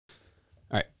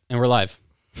we're live.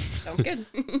 Sounds good.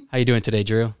 How you doing today,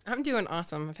 Drew? I'm doing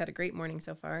awesome. I've had a great morning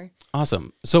so far.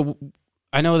 Awesome. So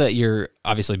I know that you're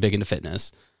obviously big into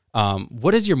fitness.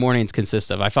 What does your mornings consist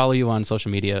of? I follow you on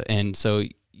social media, and so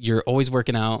you're always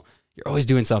working out. You're always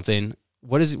doing something.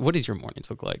 What does your mornings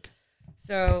look like?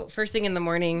 So first thing in the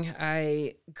morning,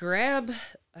 I grab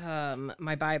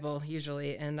my Bible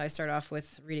usually, and I start off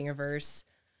with reading a verse,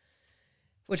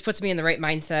 which puts me in the right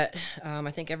mindset.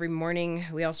 I think every morning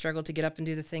we all struggle to get up and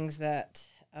do the things that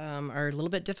are a little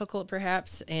bit difficult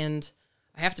perhaps. And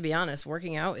I have to be honest,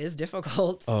 working out is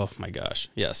difficult. Oh my gosh.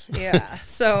 Yes. Yeah.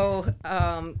 So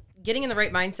getting in the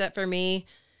right mindset for me,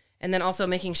 and then also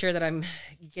making sure that I'm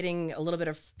getting a little bit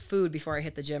of food before I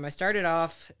hit the gym. I started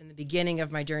off in the beginning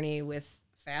of my journey with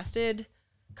fasted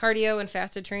cardio and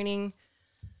fasted training,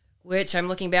 which I'm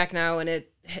looking back now, and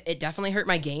it definitely hurt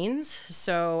my gains.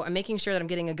 So I'm making sure that I'm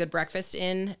getting a good breakfast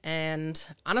in. And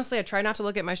honestly, I try not to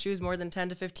look at my shoes more than 10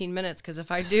 to 15 minutes, because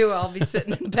if I do, I'll be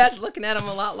sitting in bed looking at them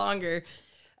a lot longer.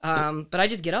 But I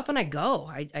just get up and I go.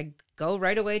 I go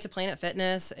right away to Planet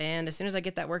Fitness, and as soon as I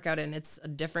get that workout in, it's a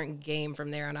different game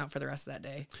from there on out for the rest of that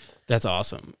day. That's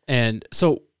awesome. And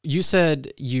so you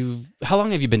said how long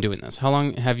have you been doing this? How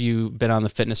long have you been on the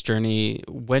fitness journey?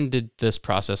 When did this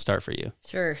process start for you?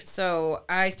 Sure. So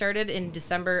I started in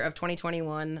December of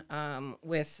 2021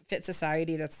 with Fit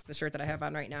Society. That's the shirt that I have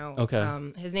on right now.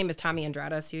 Okay. His name is Tommy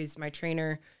Andradas. He's my trainer,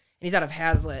 and he's out of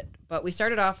Hazlitt. But we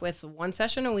started off with one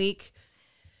session a week,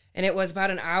 and it was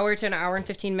about an hour to an hour and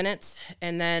 15 minutes.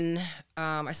 And then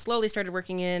I slowly started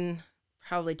working in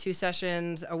probably 2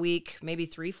 sessions a week, maybe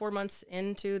 3-4 months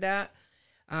into that.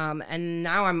 And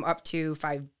now I'm up to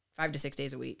 5 to 6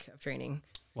 days a week of training.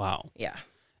 Wow. Yeah.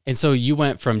 And so you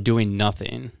went from doing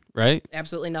nothing, right?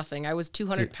 Absolutely nothing. I was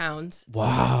 200 pounds.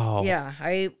 Wow. Yeah.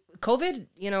 COVID,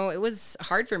 it was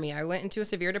hard for me. I went into a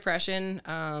severe depression,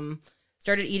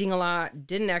 started eating a lot,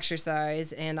 didn't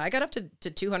exercise, and I got up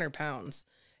to 200 pounds.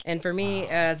 And for me,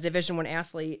 as a Division I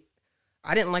athlete,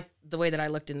 I didn't like the way that I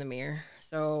looked in the mirror.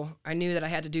 So I knew that I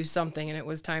had to do something, and it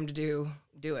was time to do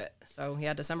it. So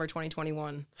yeah, December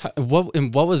 2021.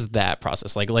 What was that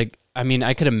process like? Like, I mean,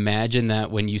 I could imagine that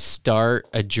when you start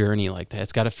a journey like that,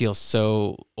 it's got to feel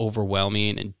so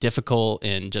overwhelming and difficult,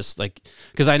 and just like,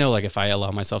 because I know, like, if I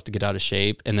allow myself to get out of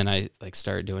shape and then I like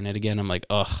start doing it again, I'm like,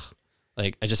 ugh,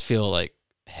 like I just feel like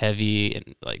heavy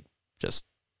and like just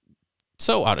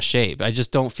so out of shape. I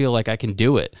just don't feel like I can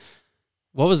do it.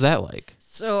 What was that like?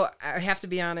 So I have to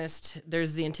be honest,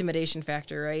 there's the intimidation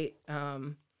factor, right?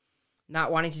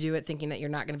 Not wanting to do it, thinking that you're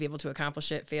not going to be able to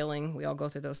accomplish it, failing. We all go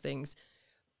through those things.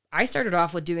 I started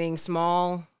off with doing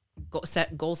small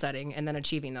goal setting and then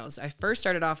achieving those. I first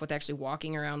started off with actually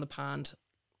walking around the pond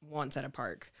once at a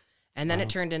park. And then it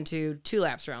turned into 2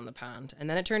 laps around the pond. And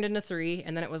then it turned into 3.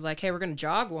 And then it was like, hey, we're going to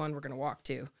jog 1, we're going to walk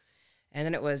 2. And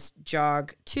then it was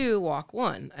jog 2, walk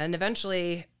 1. And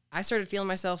eventually I started feeling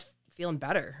myself feeling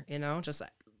better, just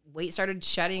weight started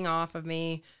shedding off of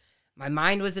me. My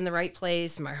mind was in the right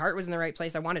place. My heart was in the right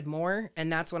place. I wanted more.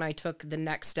 And that's when I took the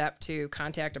next step to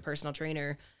contact a personal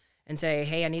trainer and say,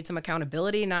 hey, I need some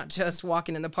accountability, not just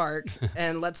walking in the park,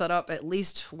 and let's set up at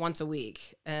least once a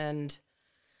week. And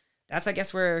that's, I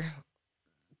guess, where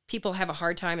people have a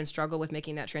hard time and struggle with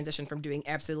making that transition from doing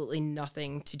absolutely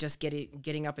nothing to just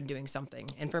getting up and doing something.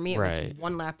 And for me, it was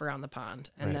 1 lap around the pond,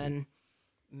 and then,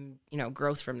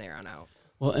 growth from there on out.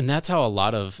 Well, and that's how a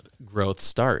lot of growth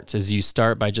starts, is you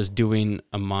start by just doing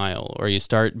a mile, or you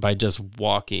start by just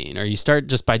walking, or you start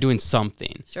just by doing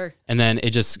something. Sure. And then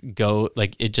it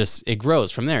it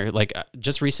grows from there. Like,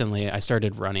 just recently I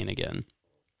started running again,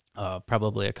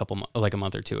 probably a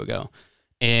month or 2 ago.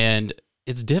 And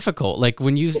it's difficult. Like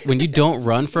when you don't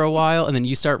run for a while and then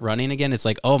you start running again, it's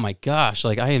like, oh my gosh,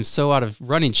 like I am so out of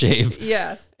running shape.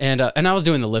 Yes. And I was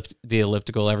doing the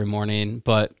elliptical every morning,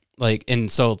 but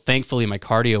and so thankfully my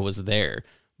cardio was there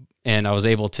and I was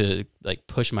able to like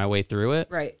push my way through it.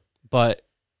 Right. But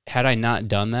had I not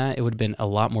done that, it would have been a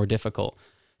lot more difficult.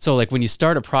 So like when you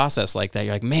start a process like that,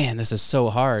 you're like, man, this is so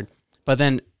hard. But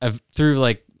then through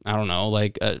like, I don't know,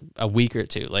 like a week or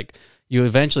 2, like you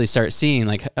eventually start seeing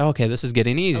like, okay, this is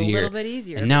getting easier. A little bit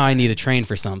easier. And now I need to train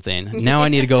for something. Now I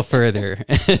need to go further.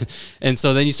 And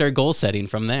so then you start goal setting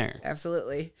from there.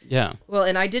 Absolutely. Yeah. Well,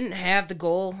 and I didn't have the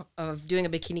goal of doing a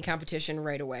bikini competition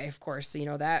right away. Of course,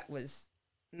 that was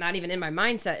not even in my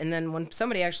mindset. And then when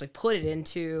somebody actually put it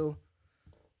into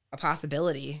a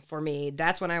possibility for me,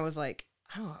 that's when I was like,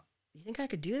 oh, you think I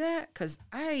could do that? Because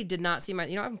I did not see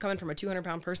I'm coming from a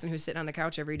 200-pound person who's sitting on the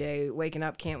couch every day, waking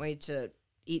up, can't wait to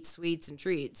eat sweets and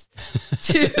treats,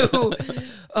 to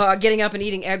getting up and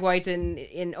eating egg whites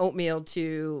and oatmeal,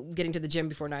 to getting to the gym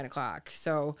before 9 o'clock.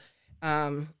 So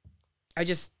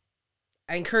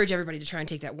I encourage everybody to try and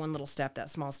take that one little step, that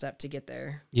small step to get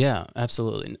there. Yeah,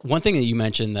 absolutely. One thing that you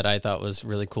mentioned that I thought was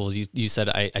really cool is you said,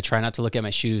 I try not to look at my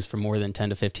shoes for more than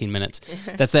 10 to 15 minutes.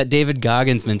 That's that David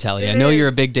Goggins mentality. I know you're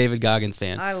a big David Goggins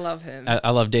fan. I love him. I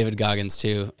love David Goggins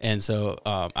too. And so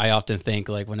I often think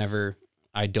like whenever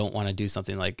I don't want to do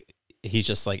something, like he's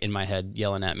just like in my head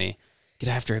yelling at me, get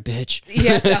after it, bitch.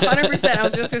 Yes, 100%. I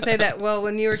was just going to say that. Well,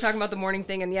 when you were talking about the morning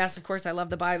thing, and yes, of course, I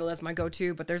love the Bible as my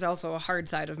go-to, but there's also a hard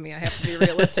side of me. I have to be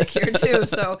realistic here too.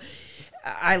 So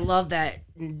I love that,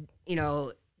 you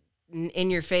know,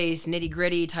 in your face, nitty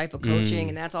gritty type of coaching.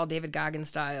 And that's all David Goggins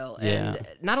style. And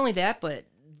not only that, but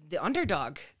the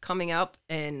underdog coming up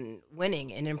and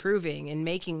winning and improving and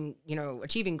making, you know,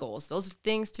 achieving goals. Those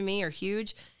things to me are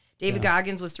huge. David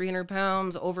Goggins was 300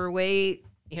 pounds, overweight,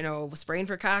 you know, spraying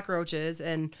for cockroaches.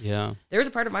 And there was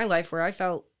a part of my life where I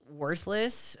felt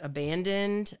worthless,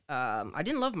 abandoned. I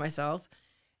didn't love myself.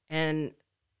 And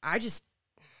I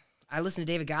listened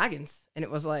to David Goggins, and it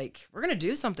was like, we're going to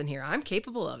do something here. I'm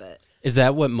capable of it. Is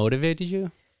that what motivated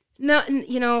you? No,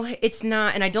 you know, it's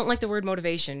not. And I don't like the word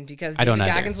motivation because David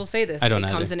Goggins will say this. It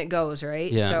comes and it goes,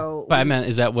 right? Yeah. So, but I meant,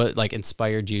 is that what like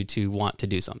inspired you to want to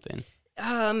do something?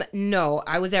 No,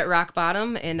 I was at rock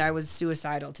bottom and I was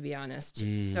suicidal, to be honest.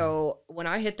 So when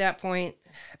I hit that point,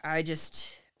 I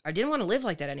didn't want to live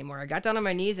like that anymore. I got down on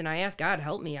my knees and I asked God,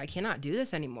 help me. I cannot do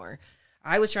this anymore.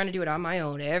 I was trying to do it on my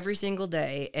own every single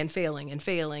day and failing and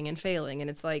failing and failing. And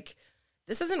it's like,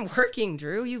 this isn't working,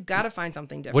 Drew. You've got to find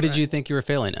something different. What did you think you were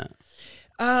failing at?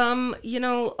 You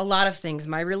know, a lot of things.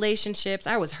 My relationships,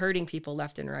 I was hurting people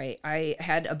left and right. I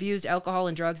had abused alcohol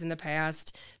and drugs in the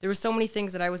past. There were so many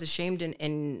things that I was ashamed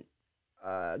and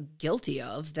guilty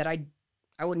of that I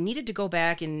needed to go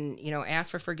back and, you know,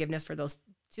 ask for forgiveness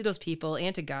to those people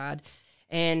and to God.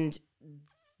 And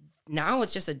now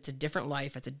it's a different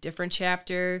life. It's a different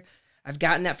chapter. I've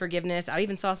gotten that forgiveness. I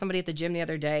even saw somebody at the gym the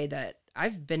other day that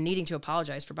I've been needing to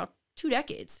apologize for about 2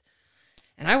 decades.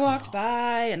 And I walked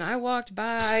by and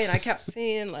I kept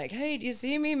saying like, hey, do you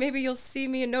see me? Maybe you'll see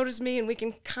me and notice me and we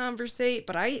can conversate.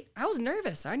 But I was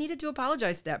nervous. I needed to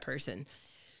apologize to that person.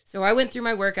 So I went through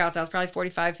my workouts. I was probably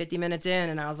 45, 50 minutes in.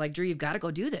 And I was like, Drew, you've got to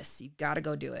go do this. You've got to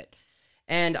go do it.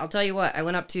 And I'll tell you what, I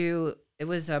went up to, it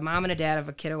was a mom and a dad of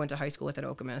a kid I went to high school with at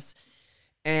Okemos.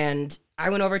 And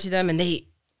I went over to them and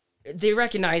they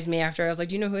recognized me after. I was like,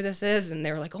 do you know who this is? And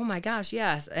they were like, oh my gosh,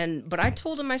 yes. But I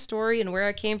told them my story and where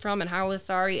I came from and how I was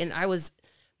sorry. And I was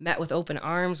met with open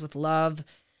arms, with love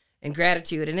and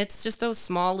gratitude. And it's just those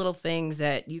small little things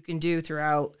that you can do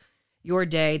throughout your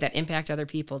day that impact other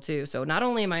people too. So not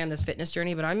only am I on this fitness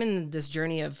journey, but I'm in this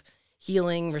journey of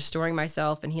healing, restoring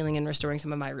myself and healing and restoring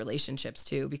some of my relationships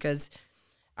too, because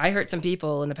I hurt some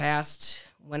people in the past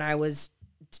when I was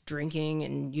drinking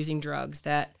and using drugs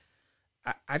that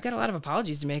I've got a lot of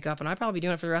apologies to make up, and I'll probably be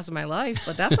doing it for the rest of my life,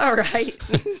 but that's all right.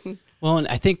 Well, and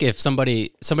I think if somebody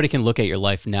can look at your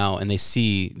life now and they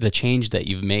see the change that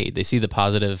you've made, they see the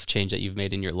positive change that you've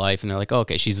made in your life, and they're like, oh,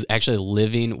 okay, she's actually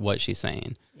living what she's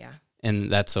saying. Yeah.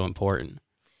 And that's so important.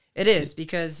 It is,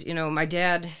 because, you know, my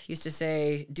dad used to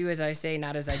say, do as I say,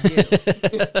 not as I do.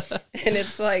 And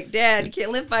it's like, Dad, you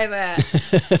can't live by that.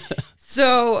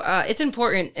 So it's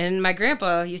important. And my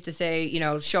grandpa used to say, you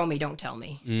know, show me, don't tell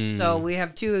me. So we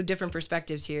have 2 different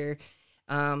perspectives here.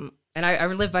 And I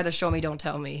live by the show me, don't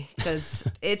tell me, because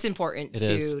it's important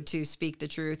to speak the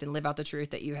truth and live out the truth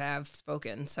that you have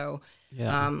spoken. So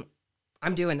I'm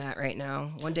doing that right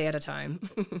now, one day at a time.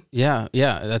 Yeah,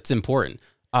 that's important.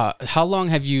 How long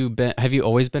have you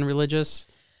always been religious?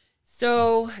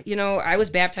 So, you know, I was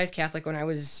baptized Catholic when I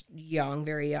was young,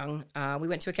 very young. We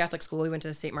went to a Catholic school. We went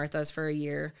to St. Martha's for a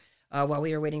year while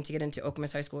we were waiting to get into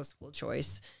Okemos High School with school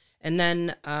choice. And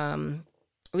then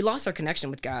we lost our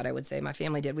connection with God, I would say. My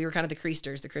family did. We were kind of the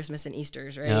Creasters, the Christmas and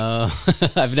Easters, right?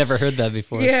 I've never heard that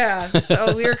before. Yeah,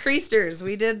 so we were Creasters.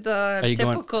 We did the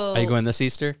typical... Are you going this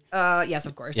Easter? Yes,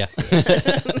 of course. Yeah.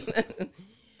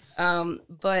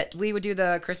 But we would do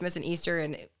the Christmas and Easter,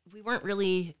 and we weren't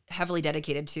really heavily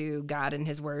dedicated to God and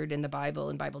his word and the Bible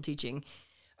and Bible teaching.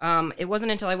 It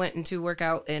wasn't until I went into work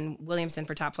out in Williamson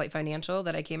for Top Flight Financial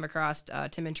that I came across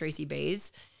Tim and Tracy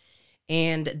Bays.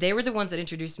 And they were the ones that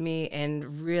introduced me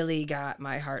and really got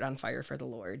my heart on fire for the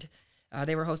Lord.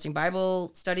 They were hosting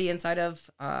Bible study inside of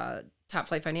Top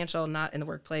Flight Financial, not in the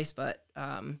workplace, but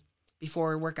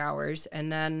before work hours.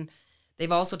 And then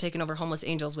they've also taken over Homeless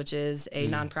Angels, which is a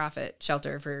nonprofit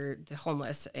shelter for the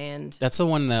homeless. And that's the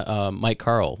one that Mike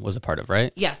Carl was a part of,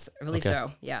 right? Yes, I believe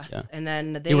so. Yes. Yeah. And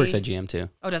then he works at GM too.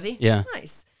 Oh, does he? Yeah.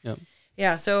 Nice. Yep.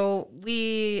 Yeah. So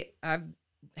we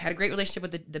had a great relationship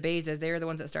with the Bays, as they were the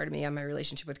ones that started me on my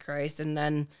relationship with Christ. And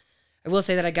then I will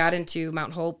say that I got into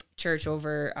Mount Hope Church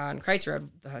over on Christ Road.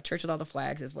 The church with all the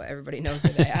flags is what everybody knows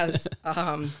it as.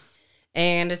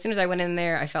 And as soon as I went in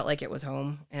there, I felt like it was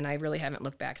home, and I really haven't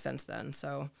looked back since then.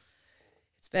 So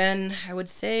it's been, I would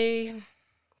say,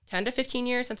 10 to 15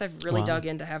 years since I've really dug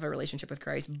in to have a relationship with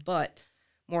Christ. But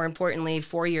more importantly,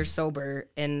 4 years sober,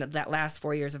 and that last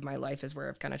 4 years of my life is where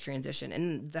I've kind of transitioned.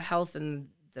 And the health and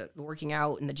the working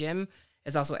out in the gym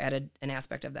has also added an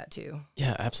aspect of that too.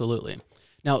 Yeah, absolutely.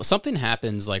 Now, something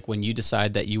happens like when you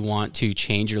decide that you want to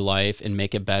change your life and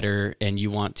make it better, and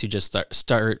you want to just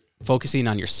start focusing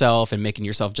on yourself and making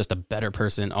yourself just a better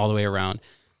person all the way around.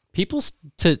 People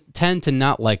tend to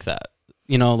not like that.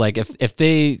 You know, like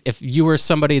if you were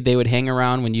somebody they would hang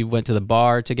around when you went to the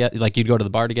bar together, like you'd go to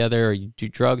the bar together, or you do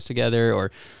drugs together,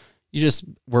 or you just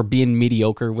were being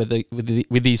mediocre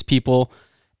with these people,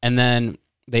 and then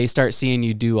they start seeing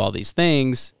you do all these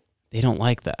things, they don't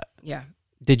like that. Yeah.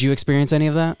 Did you experience any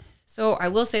of that? So I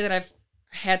will say that I've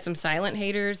had some silent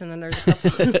haters, and then there's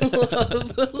a couple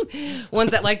of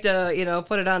ones that like to,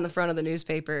 put it on the front of the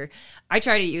newspaper. I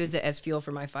try to use it as fuel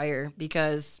for my fire,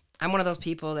 because I'm one of those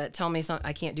people that tell me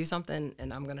I can't do something,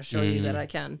 and I'm going to show you that I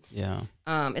can. Yeah.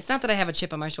 It's not that I have a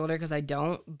chip on my shoulder, because I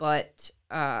don't, but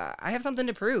I have something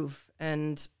to prove,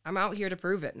 and I'm out here to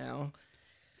prove it now.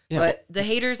 Yeah. But the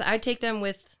haters, I take them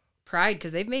with pride,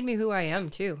 because they've made me who I am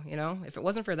too. If it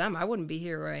wasn't for them, I wouldn't be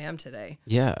here where I am today.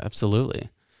 Yeah, absolutely.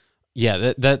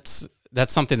 Yeah, that's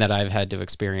something that I've had to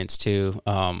experience too.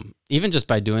 Even just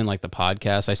by doing like the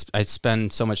podcast, I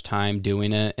spend so much time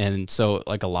doing it, and so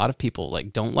like a lot of people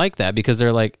like don't like that, because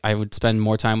they're like, I would spend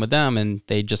more time with them, and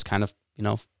they just kind of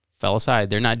fell aside.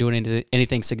 They're not doing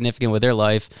anything significant with their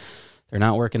life. They're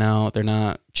not working out. They're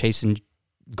not chasing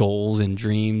goals and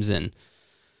dreams, and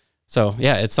so,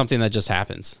 yeah, it's something that just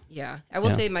happens. Yeah. I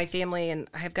will say my family, and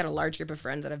I have got a large group of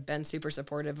friends that have been super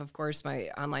supportive, of course, my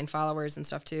online followers and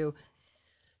stuff too,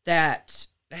 that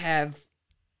have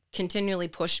continually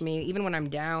pushed me. Even when I'm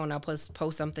down, I'll post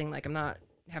something like I'm not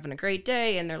having a great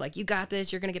day, and they're like, you got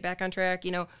this, you're going to get back on track.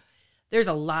 There's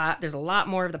a lot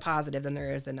more of the positive than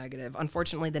there is the negative.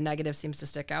 Unfortunately, the negative seems to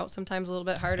stick out sometimes a little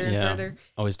bit harder and further.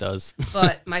 Always does.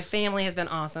 But my family has been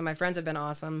awesome. My friends have been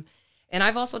awesome. And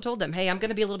I've also told them, hey, I'm going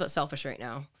to be a little bit selfish right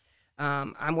now.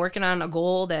 I'm working on a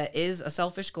goal that is a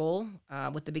selfish goal.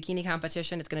 With the bikini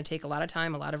competition, it's going to take a lot of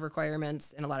time, a lot of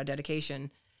requirements, and a lot of dedication.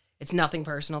 It's nothing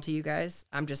personal to you guys.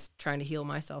 I'm just trying to heal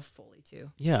myself fully too.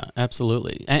 Yeah,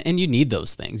 absolutely. And you need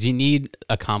those things. You need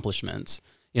accomplishments,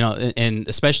 and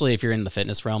especially if you're in the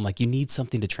fitness realm, like you need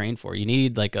something to train for. You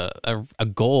need like a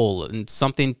goal and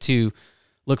something to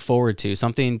look forward to,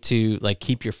 something to like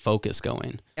keep your focus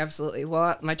going. Absolutely.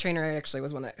 Well, my trainer actually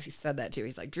was one that he said that too.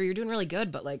 He's like, Drew, you're doing really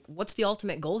good, but like, what's the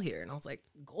ultimate goal here? And I was like,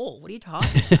 goal? What are you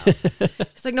talking about?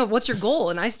 He's like, no, what's your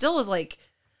goal? And I still was like,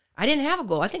 I didn't have a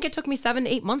goal. I think it took me 7 to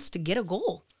 8 months to get a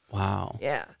goal. Wow.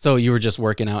 Yeah. So you were just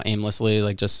working out aimlessly,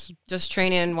 like just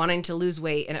training, wanting to lose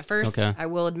weight. And at first, I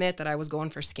will admit that I was going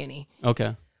for skinny.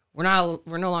 Okay. We're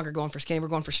no longer going for skinny. We're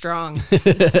going for strong.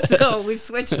 So we've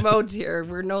switched modes here.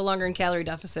 We're no longer in calorie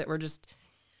deficit. We're just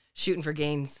shooting for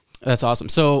gains. That's awesome.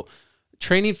 So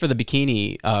training for the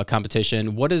bikini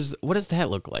competition, what does that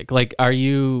look like? Like, are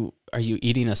you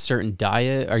eating a certain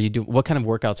diet? What kind of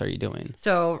workouts are you doing?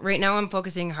 So right now I'm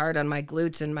focusing hard on my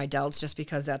glutes and my delts, just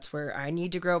because that's where I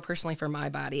need to grow personally for my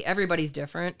body. Everybody's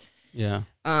different. Yeah.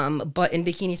 But in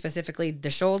bikini specifically, the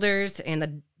shoulders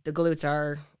and the glutes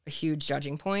are a huge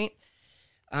judging point.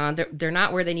 They're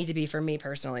not where they need to be for me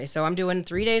personally. So I'm doing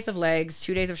 3 days of legs,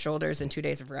 2 days of shoulders, and 2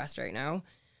 days of rest right now.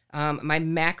 My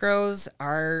macros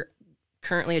are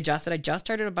currently adjusted. I just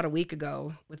started about a week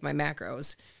ago with my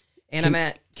macros,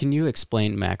 and Can you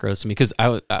explain macros to me? Because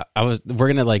we're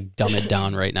gonna like dumb it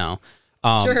down right now.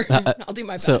 Sure, I'll do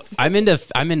my best. So I'm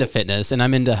into fitness and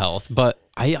I'm into health, but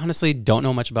I honestly don't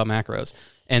know much about macros.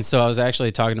 And so I was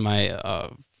actually talking to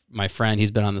my friend.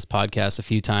 He's been on this podcast a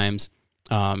few times.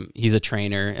 He's a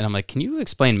trainer, and I'm like, can you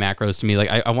explain macros to me? Like,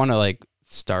 I want to like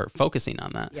start focusing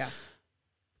on that. Yes.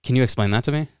 Can you explain that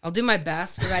to me? I'll do my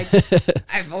best, but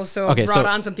I've also brought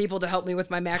on some people to help me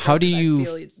with my macros.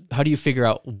 How do you figure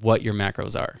out what your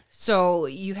macros are? So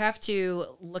you have to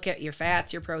look at your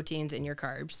fats, your proteins, and your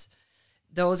carbs.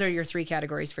 Those are your 3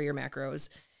 categories for your macros.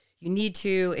 You need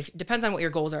to, depends on what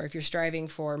your goals are. If you're striving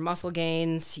for muscle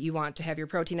gains, you want to have your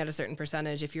protein at a certain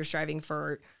percentage. If you're striving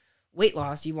for weight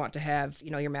loss, you want to have,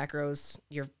 your macros,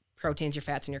 your proteins, your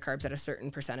fats, and your carbs at a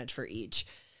certain percentage for each.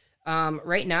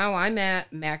 Right now I'm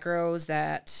at macros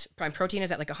that my protein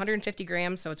is at like 150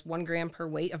 grams. So it's 1 gram per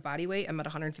weight of body weight. I'm at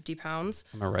 150 pounds.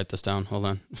 I'm gonna write this down. Hold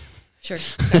on. Sure.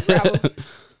 No problem.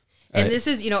 And this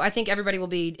is, I think everybody will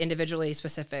be individually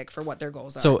specific for what their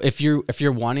goals are. So if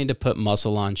you're wanting to put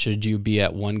muscle on, should you be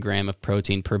at 1 gram of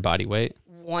protein per body weight?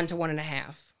 1 to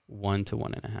 1.5. 1 to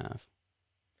 1.5.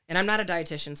 And I'm not a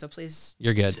dietitian, so please.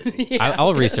 You're good. Yeah,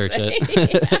 I'll research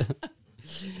it.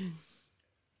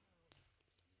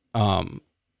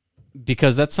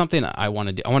 Because that's something I want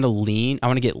to do. I want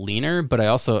to get leaner, but I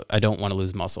don't want to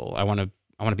lose muscle. I want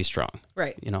to be strong.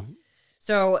 Right.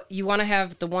 So you want to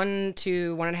have the 1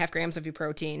 to 1.5 grams of your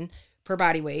protein per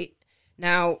body weight.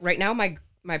 Now, right now,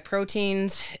 my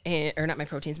proteins, or not my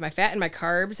proteins, my fat and my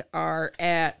carbs are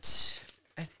at,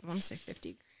 I want to say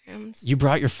 50 grams. You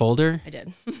brought your folder? I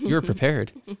did. You were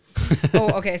prepared.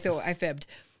 Oh, okay. So I fibbed.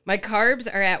 My carbs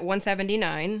are at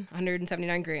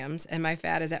 179 grams, and my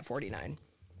fat is at 49.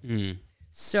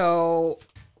 So,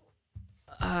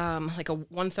 like a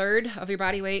 1/3 of your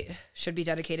body weight should be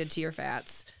dedicated to your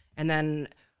fats. And then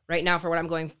right now for what I'm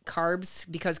going, carbs,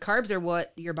 because carbs are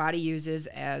what your body uses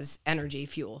as energy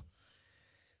fuel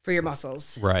for your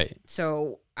muscles. Right.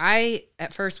 So I,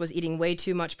 at first, was eating way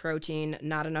too much protein,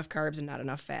 not enough carbs, and not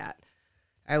enough fat.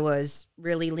 I was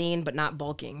really lean, but not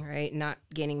bulking, right? Not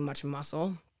gaining much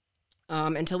muscle.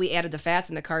 Until we added the fats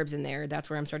and the carbs in there, that's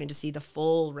where I'm starting to see the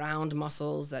full round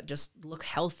muscles that just look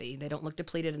healthy. They don't look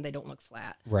depleted and they don't look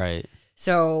flat. Right.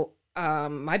 So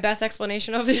my best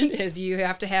explanation of it is you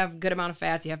have to have a good amount of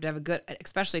fats. You have to have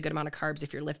especially a good amount of carbs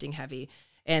if you're lifting heavy.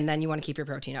 And then you want to keep your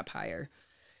protein up higher.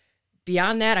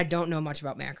 Beyond that, I don't know much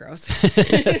about macros.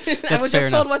 I was just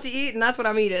told what to eat, and that's what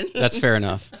I'm eating. That's fair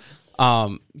enough.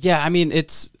 Yeah, I mean,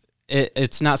 it's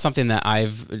not something that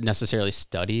I've necessarily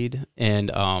studied.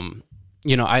 And,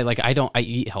 I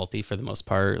eat healthy for the most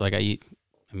part. Like I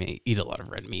eat a lot of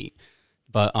red meat,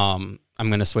 but I'm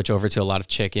going to switch over to a lot of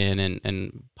chicken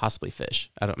and possibly fish.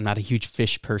 I'm not a huge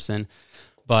fish person,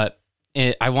 but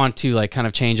I want to kind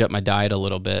of change up my diet a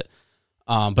little bit.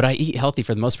 But I eat healthy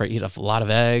for the most part. I eat a lot of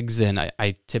eggs, and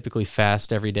I typically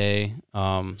fast every day.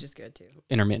 Which is good too.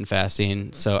 Intermittent fasting.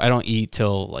 Mm-hmm. So I don't eat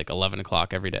till 11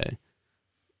 o'clock every day.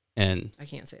 And I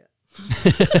can't say that.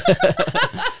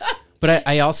 But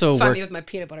I also find me with my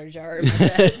peanut butter jar.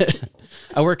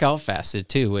 I work out fasted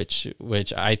too, which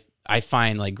I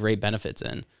find great benefits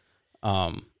in.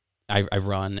 I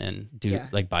run and do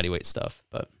body weight stuff,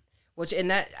 but.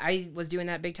 I was doing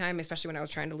that big time, especially when I was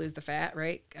trying to lose the fat,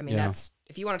 right? I mean, that's,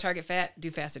 if you want to target fat, do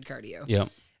fasted cardio. Yeah.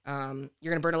 You're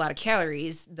going to burn a lot of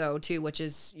calories though, too, which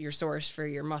is your source for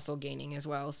your muscle gaining as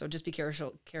well. So just be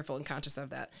careful and conscious of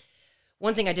that.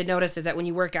 One thing I did notice is that when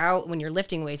you work out, when you're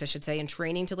lifting weights, I should say, and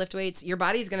training to lift weights, your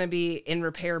body's going to be in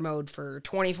repair mode for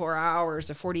 24 hours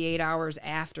to 48 hours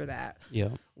after that. Yeah.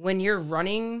 When you're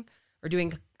running or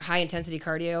doing high intensity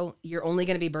cardio, you're only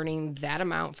going to be burning that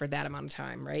amount for that amount of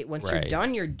time, right? Once you're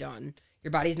done, you're done. Your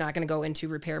body's not going to go into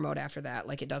repair mode after that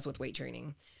like it does with weight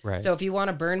training. Right. So if you want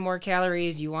to burn more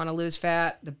calories, you want to lose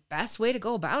fat, the best way to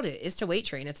go about it is to weight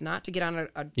train. It's not to get on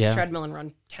a treadmill and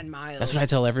run 10 miles. That's what I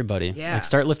tell everybody. Yeah.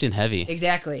 Start lifting heavy.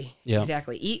 Exactly. Yeah.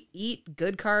 Exactly. Eat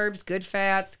good carbs, good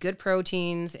fats, good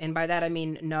proteins. And by that, I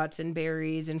mean nuts and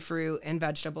berries and fruit and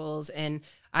vegetables. And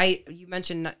you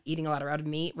mentioned not eating a lot of red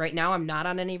meat. Right now, I'm not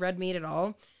on any red meat at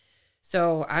all.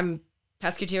 So I'm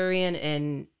pescatarian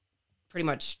and pretty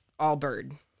much all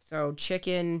bird. So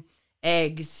chicken,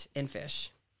 eggs, and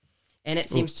fish. And it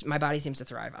seems my body seems to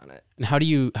thrive on it. And how do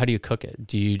you cook it?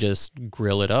 Do you just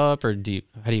grill it up, or how do you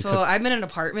cook? So I'm in an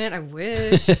apartment. I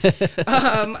wish.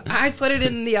 I put it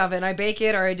in the oven. I bake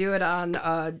it, or I do it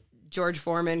on George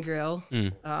Foreman grill.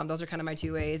 Those are kind of my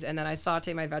two ways. And then I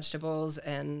saute my vegetables,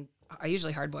 and I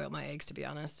usually hard boil my eggs, to be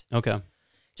honest. Okay.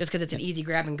 Just because it's an easy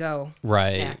grab and go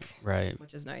snack,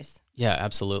 which is nice. Yeah,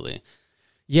 absolutely.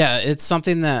 Yeah, it's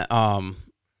something that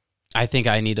I think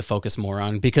I need to focus more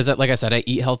on, because like I said, I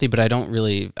eat healthy, but I don't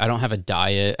have a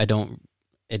diet. I don't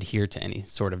adhere to any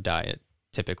sort of diet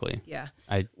typically. Yeah.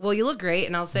 Well, you look great,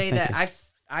 and I'll say that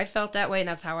I felt that way, and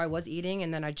that's how I was eating,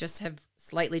 and then I just have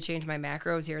slightly changed my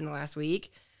macros here in the last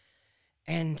week.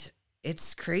 And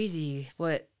it's crazy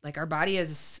what our body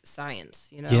is science,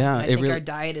 Yeah, I think our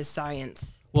diet is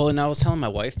science. Well, and I was telling my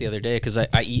wife the other day, because I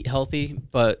eat healthy,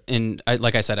 but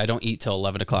like I said, I don't eat till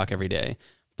 11 o'clock every day.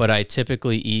 But I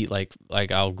typically eat like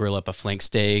I'll grill up a flank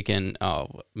steak and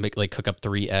I'll cook up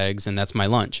 3 eggs, and that's my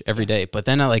lunch every day. But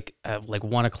then at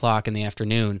 1 o'clock in the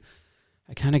afternoon,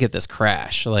 I kind of get this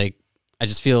crash. I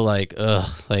just feel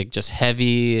just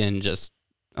heavy, and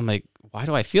I'm like, why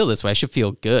do I feel this way? I should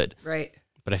feel good. Right.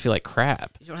 But I feel like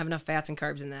crap. You don't have enough fats and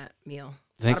carbs in that meal.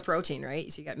 It's a lot of protein,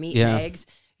 right? So you got meat and eggs.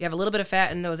 You have a little bit of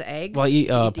fat in those eggs. Well, I eat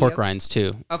pork rinds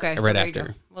too. Okay, right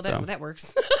after. Well, that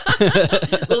works.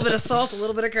 A little bit of salt, a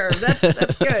little bit of carbs.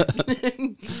 That's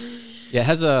good. Yeah, it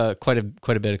has quite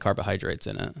a bit of carbohydrates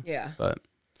in it. Yeah. But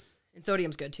and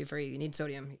sodium's good too for you. You need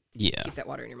sodium to keep that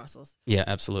water in your muscles. Yeah,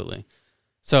 absolutely.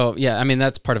 So yeah, I mean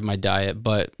that's part of my diet,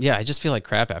 but yeah, I just feel like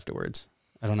crap afterwards.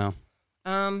 I don't know.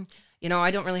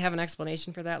 I don't really have an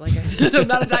explanation for that. Like I said, I'm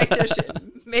not a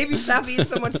dietitian. Maybe stop eating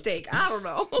so much steak. I don't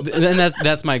know. Then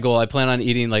that's my goal. I plan on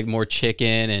eating like more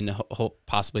chicken and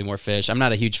possibly more fish. I'm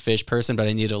not a huge fish person, but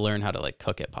I need to learn how to like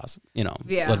cook it, a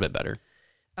little bit better.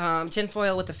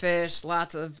 Tinfoil with the fish,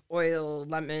 lots of oil,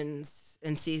 lemons,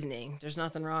 and seasoning. There's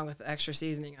nothing wrong with extra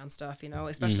seasoning on stuff,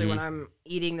 especially when I'm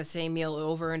eating the same meal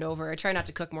over and over. I try not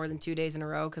to cook more than 2 days in a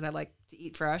row because I like to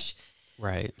eat fresh.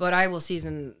 Right. But I will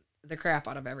season the crap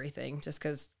out of everything just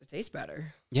because it tastes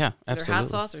better. Yeah, absolutely. Either hot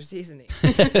sauce or seasoning.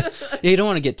 Yeah, you don't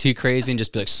want to get too crazy and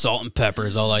just be like salt and pepper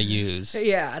is all I use.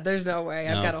 Yeah, there's no way.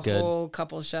 I've got a whole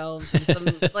couple shelves and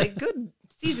some like good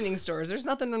seasoning stores. There's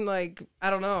nothing like, I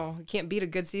don't know. You can't beat a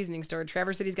good seasoning store.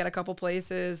 Traverse City's got a couple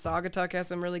places. Saugatuck has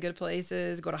some really good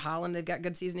places. Go to Holland, they've got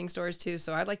good seasoning stores too.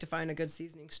 So I'd like to find a good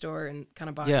seasoning store and kind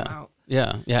of buy them out.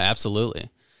 Yeah, absolutely.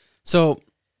 So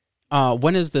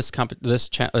when is this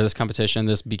competition,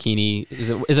 this bikini?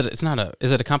 Is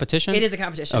it a competition? It is a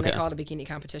competition. Okay. They call it a bikini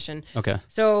competition. Okay.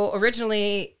 So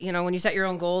originally, when you set your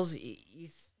own goals,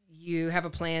 you have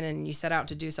a plan and you set out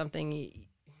to do something.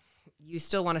 You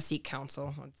still want to seek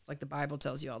counsel. It's like the Bible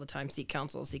tells you all the time: seek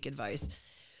counsel, seek advice.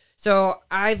 So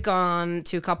I've gone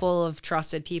to a couple of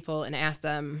trusted people and asked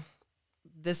them,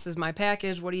 "This is my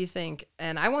package. What do you think?"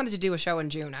 And I wanted to do a show in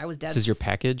June. I was dead. This is your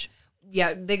package?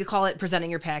 Yeah, they could call it presenting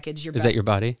your package. Is that your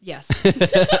body? Yes.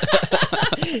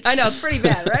 I know, it's pretty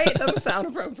bad, right? It doesn't sound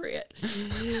appropriate.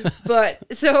 But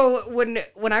so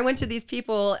when I went to these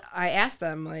people, I asked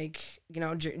them like,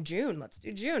 June, let's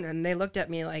do June. And they looked at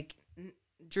me like,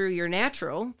 Drew, you're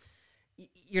natural.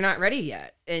 You're not ready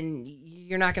yet. And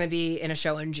you're not going to be in a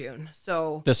show in June.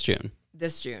 So This June.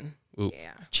 Ooh,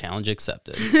 yeah. Challenge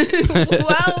accepted.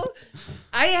 Well,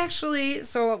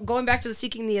 so going back to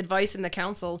seeking the advice and the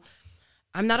counsel,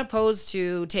 I'm not opposed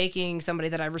to taking somebody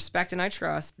that I respect and I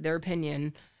trust, their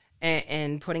opinion,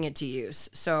 and putting it to use.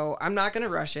 So I'm not going to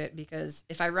rush it, because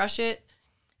if I rush it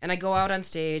and I go out on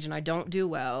stage and I don't do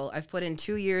well, I've put in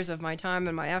 2 years of my time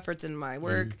and my efforts and my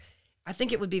work. I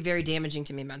think it would be very damaging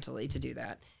to me mentally to do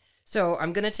that. So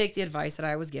I'm going to take the advice that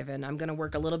I was given. I'm going to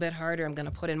work a little bit harder. I'm going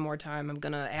to put in more time. I'm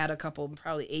going to add a couple,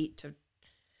 probably 8 to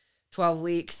 12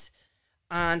 weeks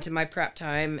onto my prep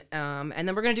time. And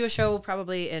then we're going to do a show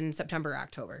probably in September,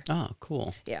 October. Oh,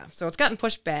 cool. Yeah. So it's gotten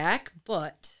pushed back,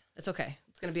 but it's okay.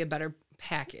 It's going to be a better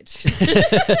package.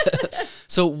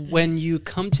 So when you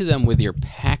come to them with your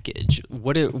package,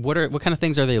 what kind of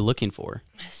things are they looking for?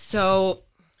 So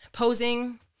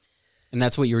posing. And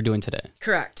that's what you were doing today?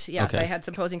 Correct. Yes. Okay. I had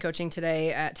some posing coaching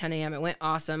today at 10 a.m. It went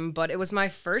awesome, but it was my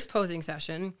first posing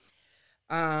session.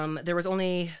 There was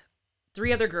only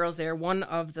 3 other girls there. One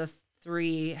of the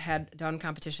 3 had done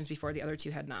competitions before. The other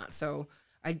 2 had not. So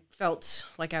I felt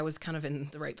like I was kind of in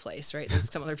the right place, right?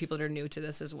 There's some other people that are new to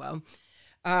this as well.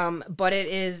 But it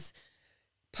is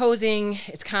posing,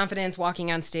 it's confidence,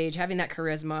 walking on stage, having that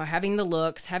charisma, having the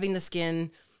looks, having the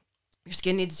skin. Your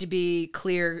skin needs to be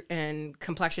clear and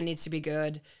complexion needs to be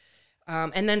good.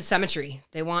 And then symmetry.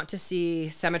 They want to see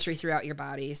symmetry throughout your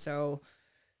body. So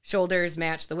shoulders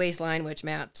match the waistline, which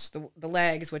match the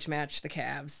legs, which match the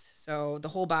calves. So the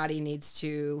whole body needs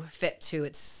to fit to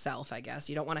itself, I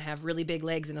guess. You don't want to have really big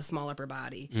legs and a small upper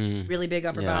body, really big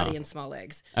upper body and small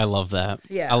legs. I love that.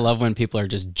 Yeah. I love when people are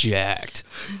just jacked.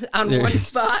 On one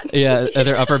spot. Yeah,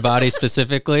 their upper body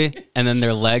specifically, and then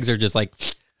their legs are just like...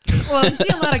 Well, you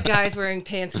see a lot of guys wearing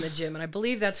pants in the gym, and I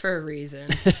believe that's for a reason.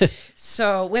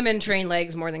 So women train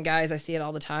legs more than guys. I see it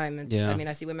all the time. I mean,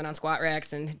 I see women on squat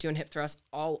racks and doing hip thrusts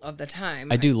all of the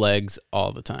time. I do legs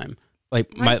all the time.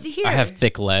 Like nice to hear. I have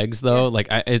thick legs though. Yeah. Like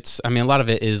a lot of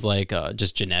it is like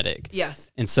just genetic.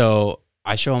 Yes. And so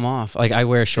I show them off. Like I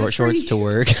wear shorts to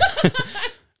work.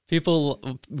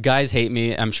 Guys hate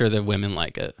me. I'm sure the women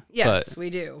like it. Yes, we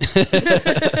do.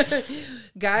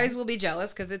 Guys will be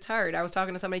jealous because it's hard. I was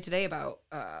talking to somebody today about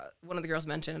one of the girls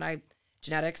mentioned, and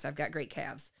genetics, I've got great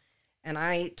calves. And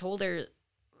I told her,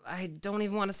 I don't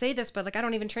even want to say this, but like I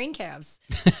don't even train calves.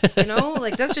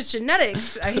 Like that's just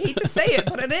genetics. I hate to say it,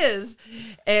 but it is.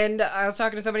 And I was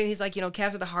talking to somebody and he's like,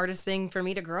 calves are the hardest thing for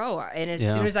me to grow. And as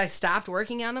soon as I stopped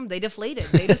working on them, they deflated.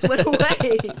 They just went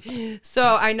away.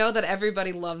 So I know that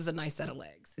everybody loves a nice set of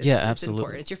legs. Absolutely. It's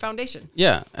important. It's your foundation.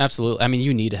 Yeah, absolutely. I mean,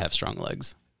 you need to have strong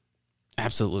legs.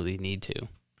 Absolutely need to.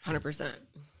 100%.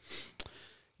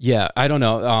 Yeah, I don't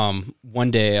know.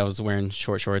 One day I was wearing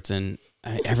shorts and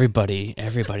everybody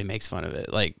makes fun of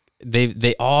it. Like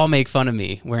they all make fun of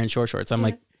me wearing shorts. I'm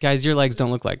like, guys, your legs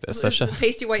don't look like this. So The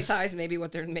pasty white thighs, maybe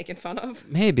what they're making fun of.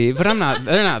 maybe, but I'm not.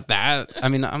 They're not that. I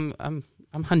mean, I'm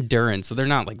Honduran, so they're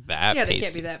not like that. Yeah, they pasty.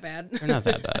 can't be that bad. They're not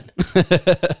that bad.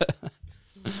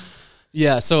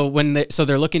 Yeah. So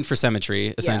they're looking for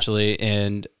symmetry essentially,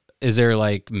 and is there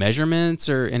like measurements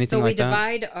or anything like that? So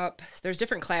we divide up. There's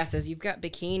different classes. You've got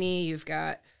bikini, you've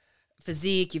got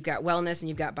physique, you've got wellness, and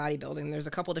you've got bodybuilding. There's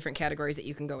a couple different categories that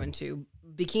you can go into.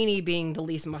 Bikini being the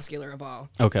least muscular of all.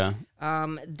 Okay.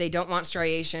 They don't want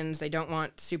striations. They don't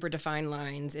want super defined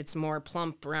lines. It's more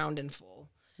plump, round, and full,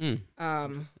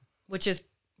 which is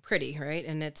pretty, right?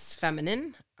 And it's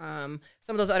feminine. Some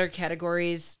of those other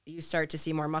categories, you start to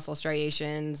see more muscle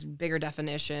striations, bigger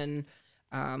definition,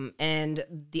 and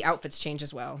the outfits change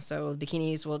as well. So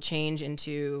bikinis will change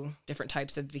into different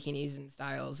types of bikinis and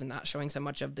styles and not showing so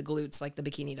much of the glutes like the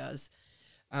bikini does.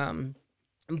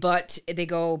 But they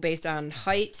go based on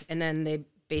height and then they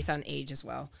base on age as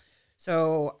well.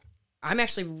 So I'm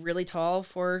actually really tall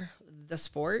for the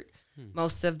sport.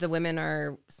 Most of the women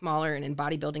are smaller, and in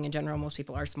bodybuilding in general, most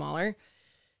people are smaller.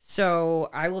 So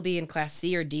I will be in class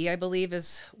C or D, I believe,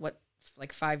 is what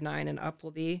like 5'9" and up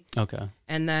will be. Okay.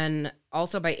 And then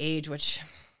also by age, which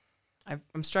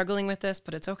I'm struggling with this,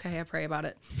 but it's okay. I pray about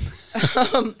it.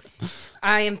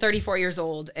 I am 34 years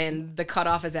old, and the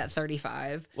cutoff is at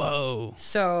 35. Whoa.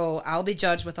 So I'll be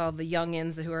judged with all the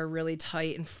youngins who are really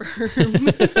tight and firm.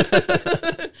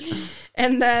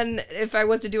 And then if I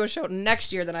was to do a show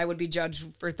next year, then I would be judged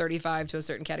for 35 to a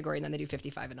certain category, and then they do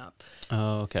 55 and up.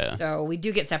 Oh, okay. So we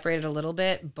do get separated a little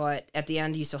bit, but at the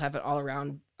end, you still have it all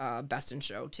around best in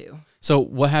show too. So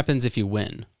what happens if you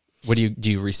win? What do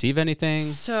you receive anything?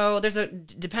 So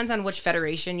depends on which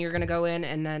federation you're going to go in,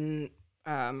 and then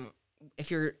if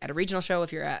you're at a regional show,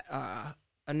 if you're at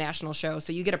a national show,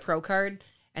 so you get a pro card,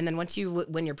 and then once you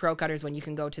win your pro card is when you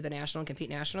can go to the national and compete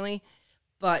nationally.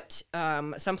 But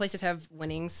some places have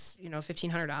winnings,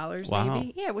 $1,500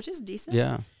 maybe, yeah, which is decent.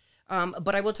 Yeah.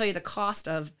 But I will tell you the cost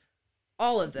of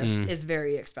all of this is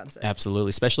very expensive. Absolutely,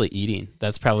 especially eating.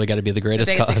 That's probably got to be the greatest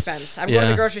biggest cost. Expense. I'm going to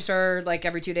the grocery store like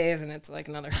every 2 days, and it's like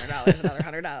another $100, another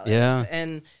 $100. Yeah.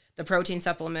 And the protein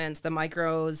supplements, the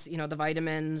micros, the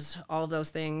vitamins, all of those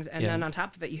things. And then on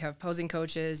top of it, you have posing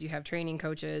coaches, you have training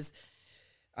coaches,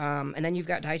 and then you've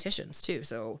got dietitians too.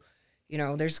 So,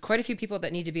 there's quite a few people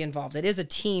that need to be involved. It is a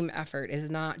team effort. It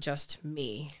is not just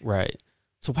me. Right.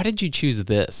 So why did you choose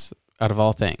this out of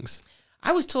all things?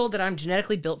 I was told that I'm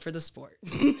genetically built for the sport.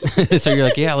 So you're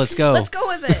like, yeah, let's go. Let's go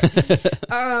with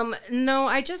it. No,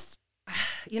 I just,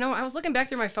 I was looking back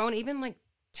through my phone, even like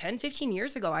 10, 15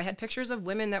 years ago, I had pictures of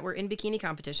women that were in bikini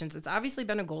competitions. It's obviously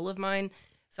been a goal of mine,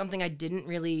 something I didn't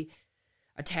really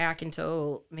attack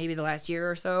until maybe the last year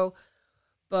or so.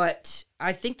 But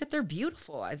I think that they're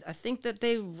beautiful. I think that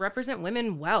they represent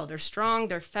women well. They're strong,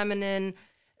 they're feminine,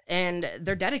 and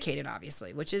they're dedicated,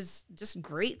 obviously, which is just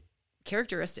great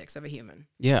characteristics of a human.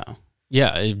 Yeah.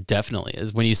 Yeah, it definitely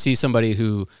is. When you see somebody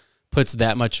who puts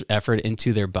that much effort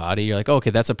into their body, you're like, oh, okay,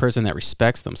 that's a person that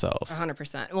respects themselves.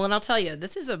 100%. Well, and I'll tell you,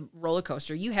 this is a roller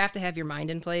coaster. You have to have your mind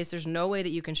in place. There's no way that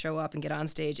you can show up and get on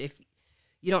stage if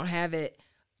you don't have it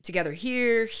together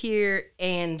here,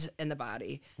 and in the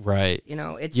body. Right.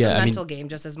 It's a mental game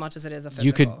just as much as it is a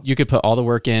physical. You could put all the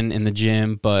work in the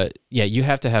gym, but yeah, you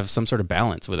have to have some sort of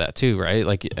balance with that too, right?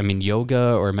 Like,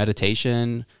 yoga or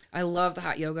meditation. I love the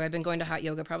hot yoga. I've been going to hot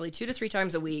yoga probably 2 to 3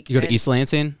 times a week. You go to East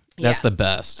Lansing? That's the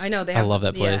best. I know. I love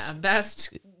that place. Yeah,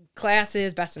 best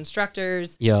classes, best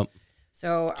instructors. Yep.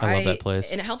 So I love that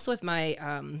place. And it helps with my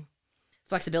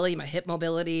flexibility, my hip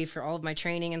mobility for all of my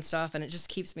training and stuff. And it just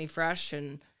keeps me fresh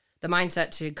and the mindset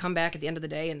to come back at the end of the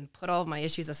day and put all of my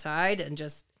issues aside and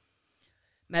just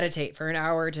meditate for an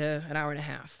hour to an hour and a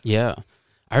half. Yeah.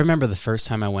 I remember the first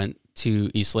time I went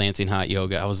to East Lansing Hot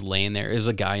Yoga, I was laying there. It was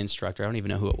a guy instructor. I don't even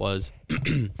know who it was.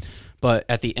 But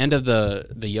at the end of the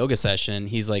yoga session,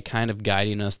 he's like kind of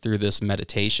guiding us through this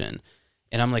meditation.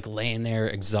 And I'm like laying there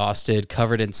exhausted,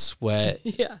 covered in sweat.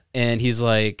 Yeah. And he's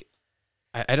like,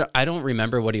 I don't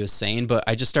remember what he was saying, but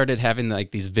I just started having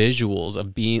like these visuals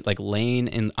of being like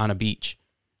laying on a beach.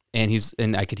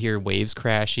 And I could hear waves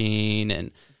crashing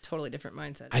and totally different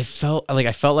mindset. I felt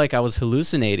like I was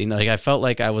hallucinating. Like I felt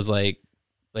like I was like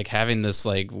having this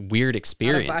like weird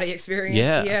experience. Out-of-body experience.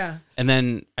 Yeah. And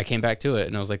then I came back to it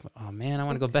and I was like, oh man, I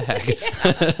want to go back.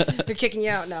 They're kicking you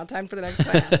out now. Time for the next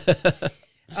class.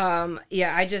 And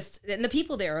the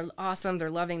people there are awesome. They're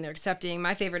loving, they're accepting.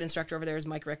 My favorite instructor over there is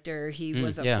Mike Richter. He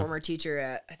was a former teacher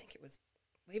at, I think it was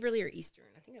Waverly or Eastern.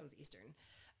 I think it was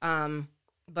Eastern.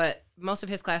 but most of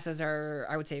his classes are,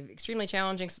 I would say, extremely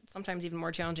challenging, sometimes even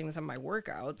more challenging than some of my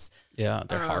workouts. Yeah,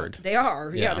 they're hard. They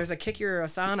are. Yeah. Yeah, there's a kick your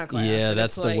asana class. Yeah, and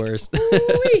that's it's the like, worst.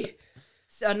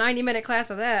 So a 90-minute class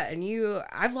of that, and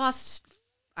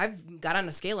I've got on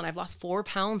a scale and I've lost 4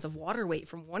 pounds of water weight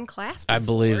from one class before. I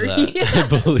believe that. Yeah, I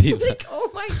believe that. like, oh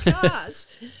my gosh.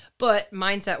 But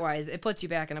mindset wise, it puts you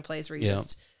back in a place where you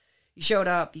showed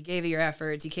up, you gave it your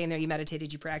efforts, you came there, you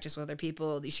meditated, you practiced with other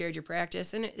people, you shared your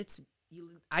practice, and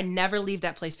I never leave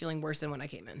that place feeling worse than when I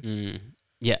came in.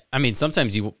 Yeah, I mean,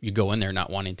 sometimes you go in there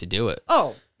not wanting to do it.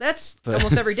 Oh, that's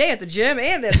almost every day at the gym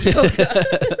and at yoga.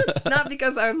 It's not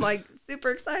because I'm like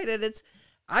super excited.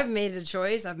 I've made a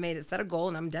choice. I've set a goal,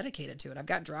 and I'm dedicated to it. I've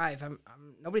got drive.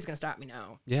 Nobody's gonna stop me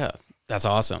now. Yeah, that's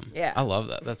awesome. Yeah, I love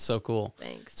that. That's so cool.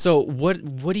 Thanks. So, what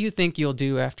do you think you'll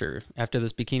do after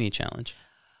this bikini challenge?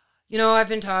 I've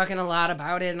been talking a lot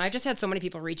about it, and I've just had so many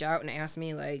people reach out and ask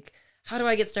me, like, how do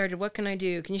I get started? What can I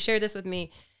do? Can you share this with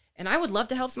me? And I would love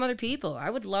to help some other people. I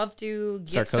would love to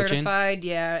get certified,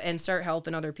 and start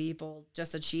helping other people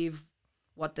just achieve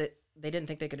what they didn't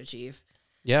think they could achieve.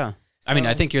 Yeah. So, I mean,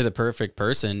 I think you're the perfect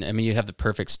person. I mean, you have the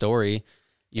perfect story.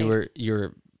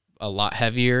 You're a lot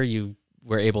heavier. You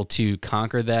were able to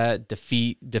conquer that,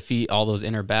 defeat all those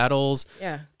inner battles.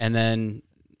 Yeah. And then,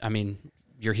 I mean,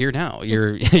 you're here now.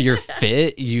 You're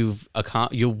fit. You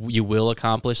will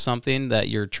accomplish something that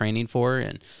you're training for,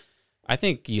 and I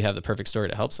think you have the perfect story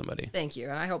to help somebody. Thank you,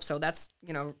 and I hope so. That's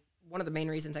one of the main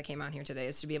reasons I came out here today,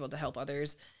 is to be able to help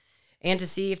others, and to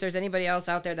see if there's anybody else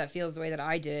out there that feels the way that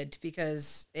I did,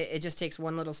 because it just takes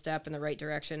one little step in the right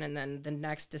direction, and then the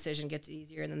next decision gets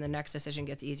easier, and then the next decision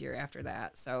gets easier after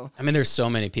that. So I mean, there's so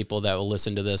many people that will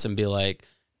listen to this and be like,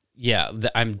 yeah,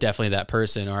 I'm definitely that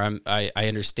person, or I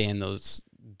understand those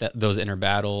inner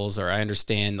battles, or I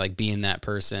understand like being that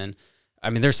person. I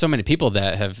mean, there's so many people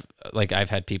that have, like, I've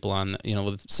had people on,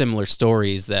 with similar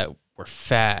stories that were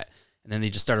fat, and then they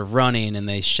just started running, and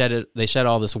they shed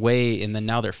all this weight, and then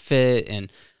now they're fit,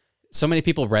 and so many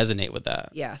people resonate with that.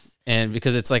 Yes. And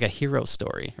because it's like a hero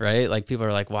story, right? Like, people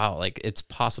are like, wow, like, it's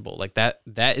possible. Like, that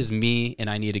is me, and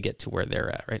I need to get to where they're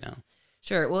at right now.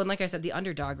 Sure. Well, and like I said, the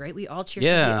underdog, right? We all cheer for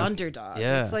the underdog.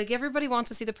 Yeah. It's like everybody wants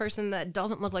to see the person that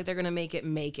doesn't look like they're going to make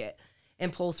it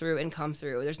and pull through and come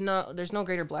through. There's no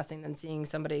greater blessing than seeing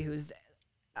somebody who's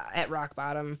at rock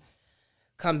bottom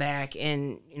come back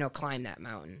and, climb that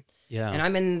mountain. Yeah. And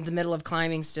I'm in the middle of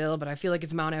climbing still, but I feel like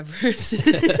it's Mount Everest.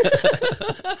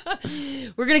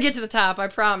 We're going to get to the top, I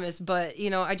promise. But,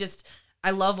 I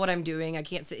love what I'm doing. I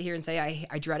can't sit here and say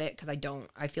I dread it, because I don't.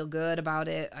 I feel good about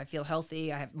it. I feel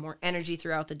healthy. I have more energy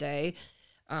throughout the day.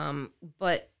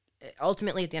 But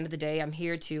ultimately, at the end of the day, I'm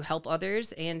here to help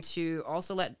others, and to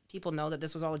also let people know that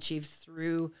this was all achieved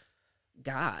through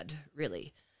God,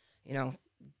 really.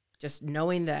 Just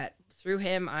knowing that through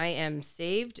him, I am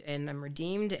saved and I'm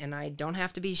redeemed, and I don't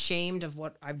have to be shamed of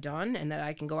what I've done, and that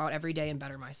I can go out every day and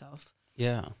better myself.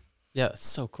 Yeah. Yeah. It's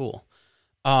so cool.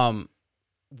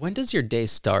 When does your day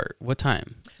start? What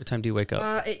time? What time do you wake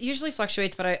up? It usually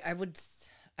fluctuates, but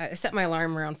I set my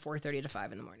alarm around 4:30 to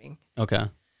 5 in the morning. Okay.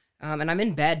 And I'm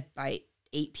in bed by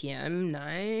 8 p.m.,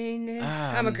 9.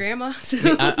 I'm a grandma.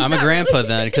 So I'm a grandpa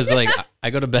then, because like I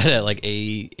go to bed at like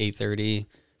 8:30,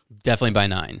 definitely by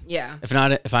 9. Yeah.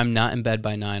 If I'm not in bed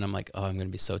by 9, I'm like, oh, I'm going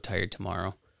to be so tired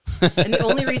tomorrow. And the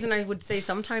only reason I would say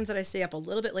sometimes that I stay up a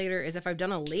little bit later is if I've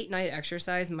done a late night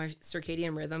exercise, my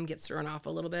circadian rhythm gets thrown off a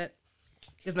little bit,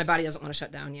 because my body doesn't want to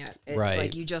shut down yet. It's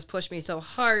like, you just pushed me so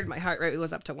hard. My heart rate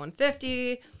was up to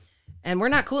 150, and we're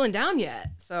not cooling down yet.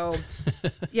 So,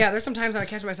 yeah, there's some times when I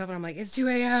catch myself and I'm like, it's 2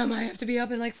 a.m. I have to be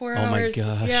up in like 4 hours. Oh my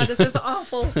gosh. Yeah, this is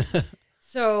awful.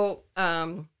 So,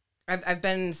 I've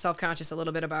been self-conscious a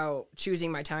little bit about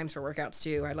choosing my times for workouts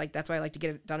too. That's why I like to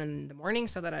get it done in the morning,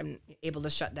 so that I'm able to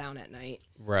shut down at night.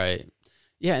 Right.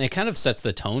 Yeah, and it kind of sets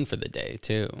the tone for the day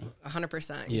too.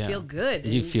 100%. Yeah. You feel good.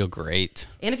 You feel great.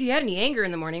 And if you had any anger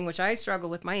in the morning, which I struggle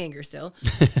with my anger still,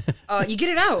 you get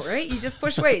it out, right? You just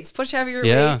push weights, push heavier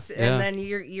weights, and then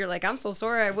you're like, I'm so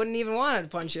sorry, I wouldn't even want to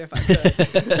punch you if I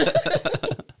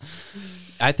could.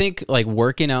 I think like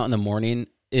working out in the morning,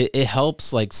 it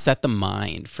helps like set the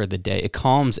mind for the day. It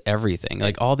calms everything,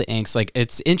 like all the angst. Like,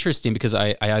 it's interesting because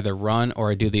I either run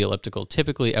or I do the elliptical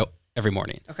typically every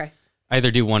morning. Okay. I either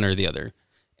do one or the other.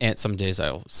 And some days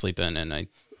I'll sleep in, and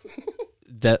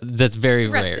that's very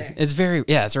rare. Day. It's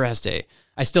a rest day.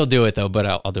 I still do it though, but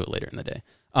I'll do it later in the day.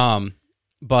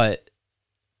 But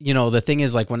the thing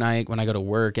is, like, when I go to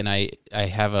work and I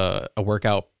have a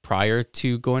workout prior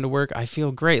to going to work, I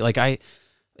feel great. Like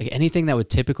anything that would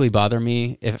typically bother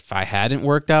me if I hadn't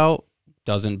worked out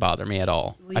doesn't bother me at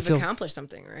all. Well, you've accomplished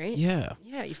something, right? Yeah.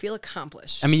 Yeah, you feel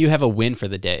accomplished. I mean, you have a win for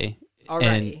the day.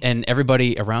 Already. And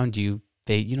everybody around you,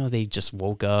 they just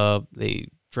woke up, they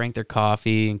drank their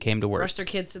coffee and came to work. Rushed their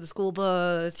kids to the school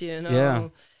bus, Yeah.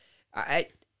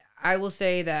 I will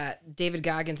say that David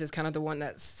Goggins is kind of the one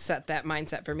that set that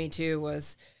mindset for me too,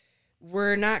 was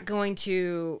we're not going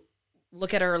to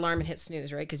look at our alarm and hit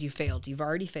snooze, right? Because you failed. You've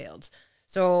already failed.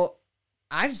 So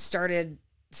I've started,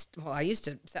 well, I used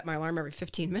to set my alarm every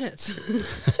 15 minutes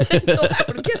until I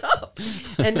would get up.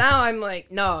 And now I'm like,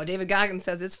 no, David Goggins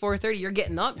says it's 4:30. You're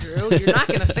getting up, Drew. You're not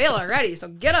going to fail already. So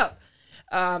get up.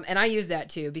 And I use that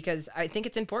too, because I think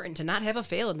it's important to not have a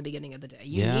fail in the beginning of the day.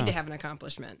 You need to have an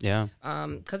accomplishment. Yeah.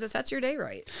 Because it sets your day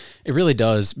right. It really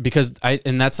does, because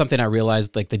and that's something I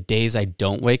realized, like the days I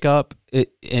don't wake up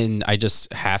and I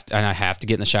just have to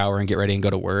get in the shower and get ready and go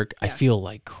to work. Yeah. I feel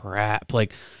like crap.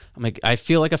 Like I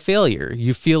feel like a failure.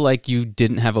 You feel like you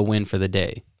didn't have a win for the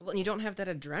day. Well, and you don't have that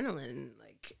adrenaline,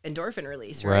 like endorphin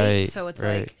release, right? So it's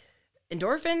like,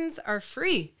 endorphins are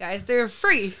free, guys. They're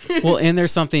free. Well, and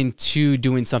there's something to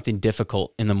doing something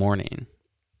difficult in the morning.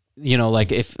 You know,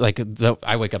 like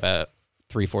I wake up at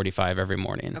 3:45 every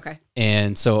morning. Okay.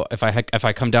 And so if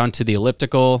I come down to the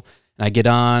elliptical and I get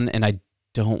on and I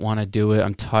don't want to do it,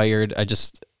 I'm tired.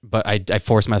 But I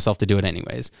force myself to do it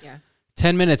anyways. Yeah.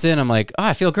 10 minutes in, I'm like, oh,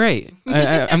 I feel great.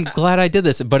 I'm glad I did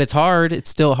this, but it's hard. It's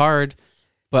still hard,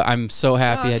 but I'm so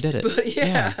happy I did it.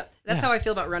 But that's how I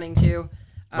feel about running too.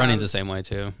 Running's the same way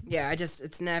too. Yeah,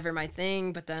 it's never my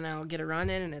thing, but then I'll get a run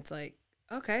in and it's like,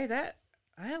 okay, that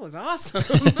was awesome.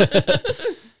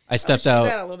 I stepped out do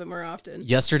that a little bit more often.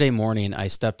 Yesterday morning. I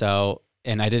stepped out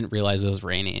and I didn't realize it was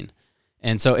raining.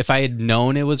 And so if I had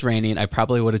known it was raining, I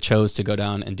probably would have chose to go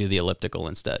down and do the elliptical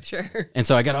instead. Sure. And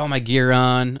so I got all my gear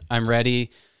on, I'm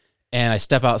ready, and I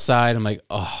step outside. I'm like,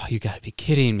 oh, you got to be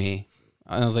kidding me.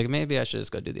 And I was like, maybe I should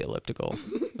just go do the elliptical.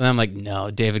 And I'm like, no,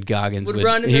 David Goggins would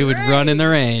run in the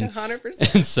rain.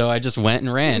 100%. And so I just went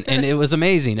and ran, and it was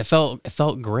amazing. It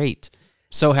felt great.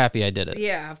 So happy I did it.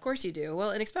 Yeah, of course you do.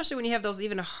 Well, and especially when you have those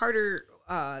even harder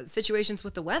situations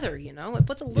with the weather, it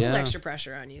puts a little extra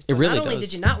pressure on you. So it really not only does.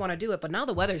 did you not want to do it, but now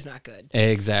the weather's not good.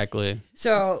 Exactly.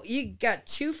 So you got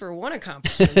 2 for 1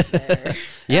 accomplishments there.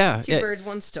 That's 2 birds,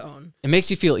 1 stone. It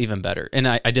makes you feel even better. And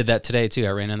I did that today too. I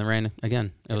ran in the rain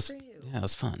again. It was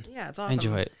fun. Yeah, it's awesome. I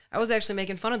enjoy it. I was actually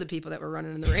making fun of the people that were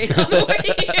running in the rain on the way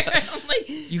here. I'm like,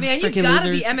 man, you got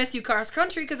to be MSU cross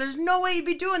country because there's no way you'd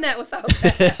be doing that without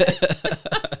that.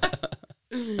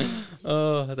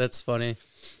 Oh, that's funny.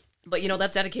 But,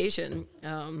 that's dedication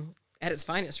at its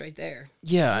finest right there.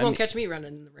 Yeah. So you won't catch me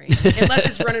running in the rain unless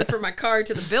it's running from my car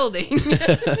to the building.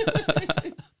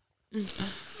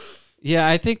 Yeah,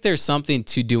 I think there's something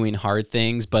to doing hard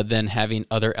things, but then having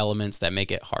other elements that make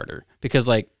it harder. Because,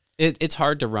 it's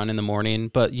hard to run in the morning,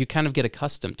 but you kind of get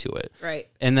accustomed to it. Right.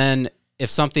 And then if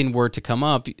something were to come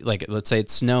up, like let's say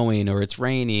it's snowing or it's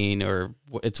raining or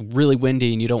it's really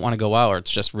windy and you don't want to go out, or it's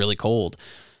just really cold,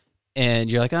 and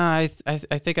you're like, I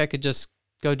think I could just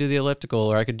go do the elliptical,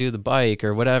 or I could do the bike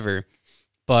or whatever.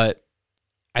 But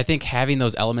I think having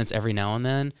those elements every now and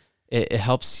then, it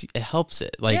helps. It helps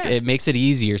it. It makes it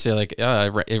easier. So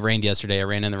it rained yesterday. I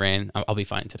ran in the rain. I'll be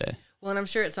fine today. Well, and I'm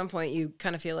sure at some point you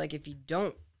kind of feel like if you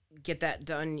don't get that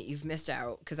done, you've missed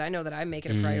out, because I know that I make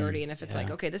it a priority. And if it's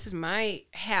like, okay, this is my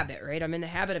habit, right? I'm in the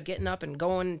habit of getting up and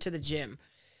going to the gym.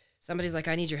 Somebody's like,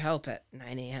 I need your help at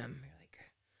 9 a.m. You're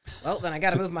like, well, then I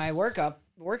got to move my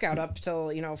workout up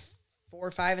till 4 or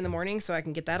 5 in the morning so I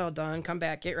can get that all done, come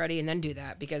back, get ready, and then do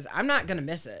that, because I'm not gonna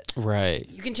miss it. Right.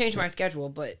 You can change my schedule,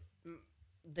 but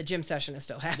the gym session is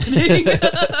still happening.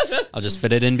 I'll just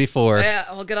fit it in before. Yeah,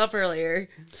 I'll get up earlier.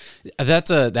 That's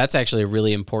actually a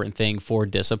really important thing for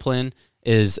discipline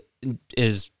is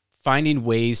finding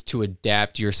ways to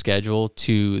adapt your schedule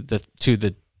to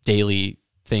the daily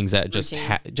things that just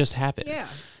happen. Yeah.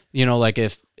 Like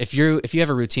if you have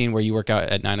a routine where you work out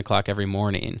at 9 o'clock every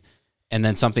morning, and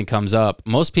then something comes up,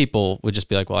 most people would just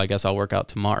be like, well, I guess I'll work out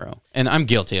tomorrow. And I'm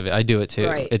guilty of it. I do it too.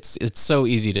 Right. It's so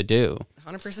easy to do.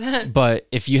 100%. But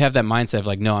if you have that mindset of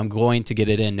like, no, I'm going to get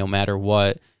it in no matter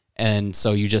what, and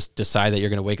so you just decide that you're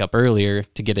going to wake up earlier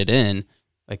to get it in,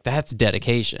 like that's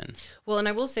dedication. Well, and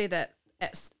I will say that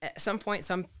at some point,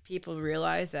 some people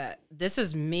realize that this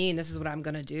is me and this is what I'm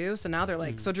going to do. So now they're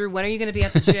like, so Drew, when are you going to be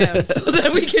at the gym so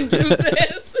that we can do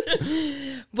this?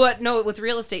 But no, with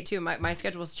real estate too, my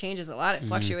schedule changes a lot. It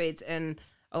fluctuates. And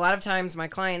a lot of times my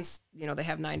clients, they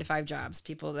have 9 to 5 jobs.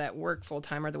 People that work full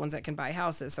time are the ones that can buy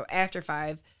houses. So after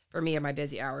 5 for me are my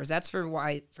busy hours. That's for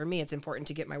me, it's important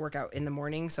to get my workout in the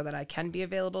morning so that I can be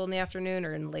available in the afternoon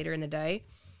or later in the day.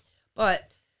 But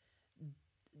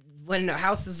when a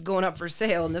house is going up for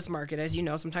sale in this market, as you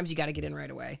know, sometimes you got to get in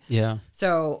right away. Yeah.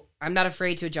 So I'm not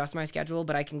afraid to adjust my schedule,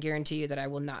 but I can guarantee you that I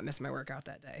will not miss my workout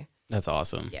that day. That's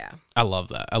awesome. Yeah. I love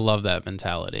that. I love that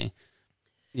mentality.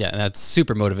 Yeah, and that's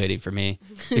super motivating for me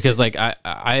because like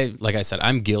I like I said,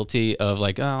 I'm guilty of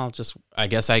like, oh, I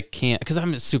guess I can't because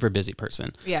I'm a super busy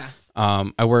person. Yeah.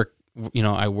 I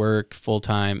work full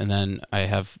time and then I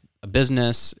have a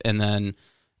business and then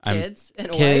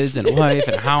Kids and a wife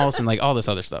and a house and like all this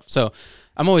other stuff. So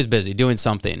I'm always busy doing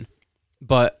something,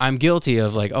 but I'm guilty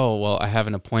of like, oh, well, I have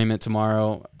an appointment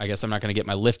tomorrow. I guess I'm not going to get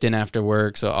my lift in after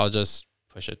work. So I'll just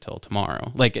push it till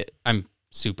tomorrow. Like I'm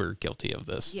super guilty of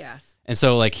this. Yes. And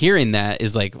so like hearing that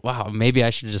is like, wow, maybe I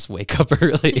should just wake up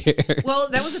earlier. Well,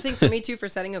 that was the thing for me too, for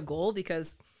setting a goal,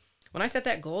 because when I set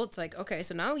that goal, it's like, okay,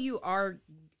 so now you are,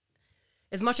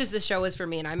 as much as this show is for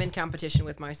me and I'm in competition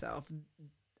with myself,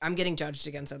 I'm getting judged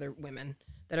against other women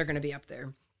that are going to be up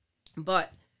there.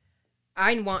 But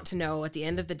I want to know at the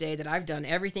end of the day that I've done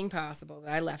everything possible,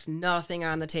 that I left nothing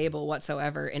on the table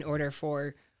whatsoever in order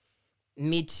for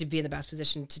me to be in the best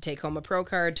position to take home a pro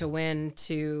card, to win,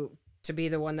 to be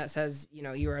the one that says, you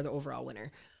know, you are the overall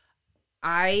winner.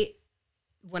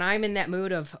 When I'm in that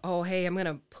mood of, oh, hey, I'm going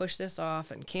to push this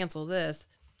off and cancel this,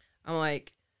 I'm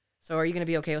like, so are you going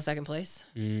to be okay with second place?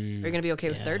 Are you going to be okay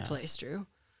with third place, Drew?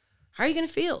 How are you going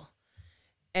to feel?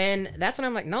 And that's when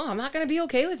I'm like, no, I'm not going to be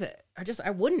okay with it.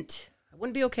 I wouldn't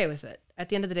be okay with it. At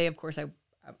the end of the day, of course, it's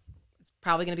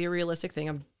probably going to be a realistic thing.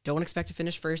 I don't expect to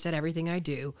finish first at everything I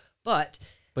do, but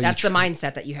that's the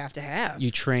mindset that you have to have.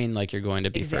 You train like you're going to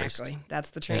be first. Exactly. That's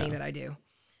the training that I do.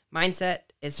 Mindset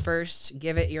is first,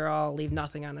 give it your all, leave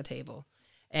nothing on the table.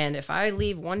 And if I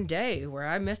leave one day where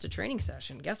I missed a training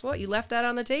session, guess what? You left that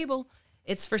on the table.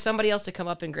 It's for somebody else to come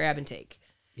up and grab and take.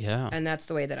 Yeah. And that's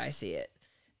the way that I see it.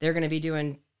 They're going to be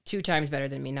doing 2 times better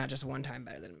than me, not just 1 time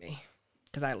better than me,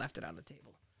 because I left it on the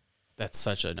table. That's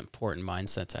such an important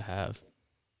mindset to have.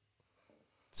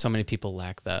 So many people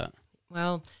lack that.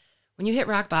 Well, when you hit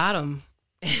rock bottom,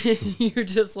 you're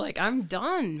just like, I'm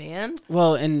done, man.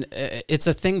 Well, and it's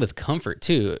a thing with comfort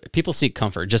too. People seek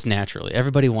comfort just naturally.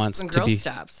 Everybody wants when to growth be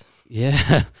stops.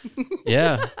 Yeah.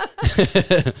 Yeah.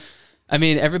 I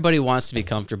mean, everybody wants to be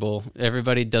comfortable.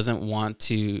 Everybody doesn't want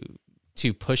to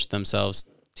push themselves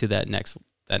to that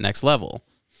next level.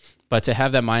 But to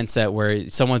have that mindset where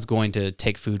someone's going to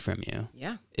take food from you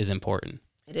is important.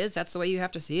 It is. That's the way you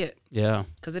have to see it. Yeah.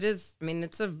 Because it is, I mean,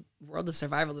 it's a world of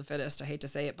survival of the fittest. I hate to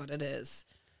say it, but it is.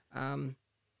 And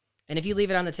if you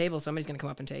leave it on the table, somebody's going to come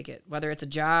up and take it. Whether it's a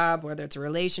job, whether it's a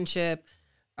relationship,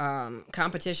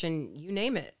 competition, you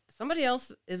name it. Somebody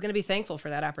else is going to be thankful for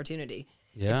that opportunity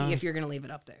if you're going to leave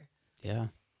it up there. Yeah.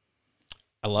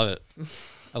 I love it.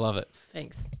 I love it.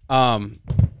 Thanks.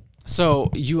 So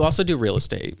you also do real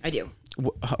estate. I do.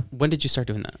 When did you start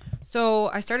doing that? So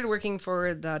I started working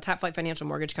for the Top Flight Financial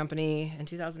Mortgage Company in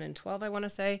 2012, I want to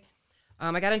say.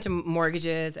 I got into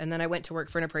mortgages, and then I went to work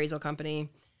for an appraisal company.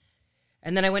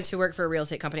 And then I went to work for a real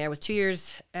estate company. I was 2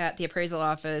 years at the appraisal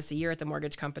office, a year at the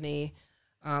mortgage company.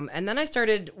 And then I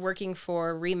started working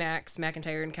for Remax,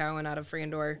 McIntyre and Cowan out of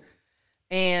Frandor.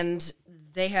 And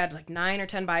they had like 9 or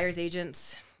 10 buyer's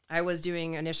agents. I was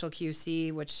doing initial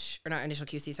QC,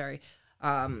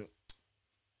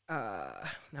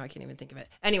 now I can't even think of it.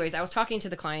 Anyways, I was talking to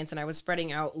the clients and I was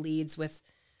spreading out leads with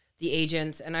the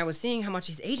agents, and I was seeing how much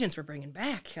these agents were bringing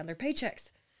back on their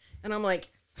paychecks. And I'm like,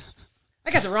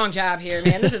 I got the wrong job here,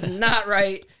 man. This is not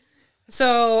right.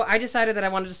 So I decided that I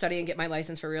wanted to study and get my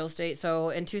license for real estate. So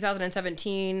in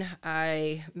 2017,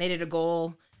 I made it a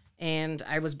goal, and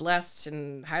I was blessed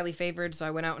and highly favored. So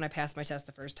I went out and I passed my test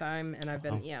the first time, and I've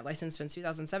been licensed since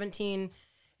 2017.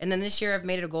 And then this year I've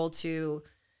made it a goal to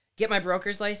get my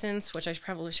broker's license, which I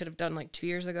probably should have done like 2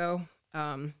 years ago.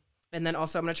 And then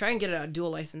also I'm going to try and get a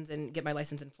dual license and get my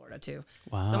license in Florida too.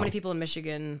 Wow. So many people in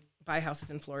Michigan buy houses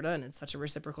in Florida, and it's such a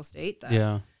reciprocal state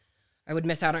that I would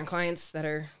miss out on clients that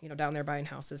are, down there buying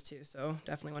houses too. So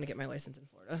definitely want to get my license in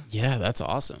Florida. Yeah, that's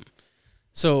awesome.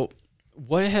 So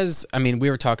we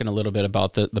were talking a little bit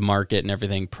about the market and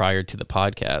everything prior to the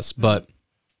podcast, but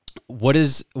what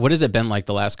has it been like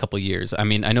the last couple of years? I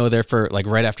mean, I know there for like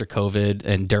right after COVID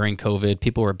and during COVID,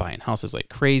 people were buying houses like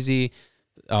crazy.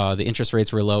 The interest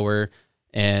rates were lower,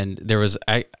 and there was,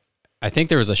 I think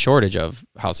there was a shortage of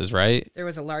houses, right? There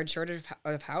was a large shortage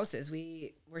of houses.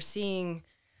 We were seeing,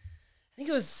 I think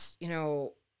it was,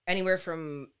 anywhere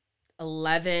from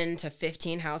 11 to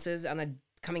 15 houses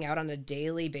coming out on a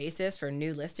daily basis for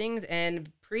new listings. And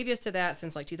previous to that,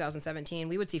 since like 2017,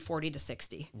 we would see 40 to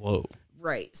 60. Whoa.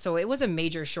 Right. So it was a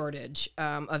major shortage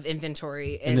of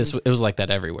inventory. And it was like that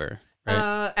everywhere.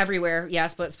 right? Everywhere,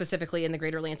 yes, but specifically in the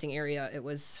greater Lansing area, it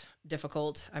was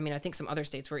difficult. I mean, I think some other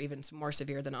states were even more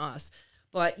severe than us.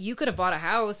 But you could have bought a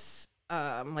house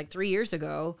like 3 years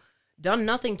ago, done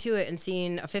nothing to it, and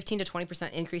seen a 15 to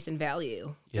 20% increase in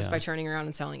value just by turning around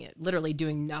and selling it, literally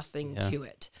doing nothing to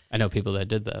it. I know people that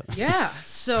did that. Yeah.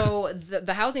 So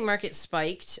the housing market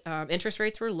spiked. Interest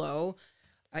rates were low.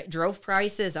 It drove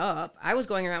prices up. I was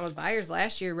going around with buyers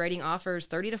last year writing offers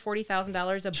 $30,000 to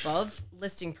 $40,000 above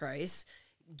listing price,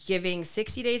 giving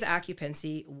 60 days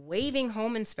occupancy, waiving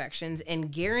home inspections,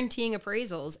 and guaranteeing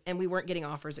appraisals, and we weren't getting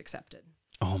offers accepted.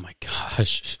 Oh my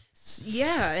gosh.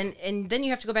 Yeah, and then you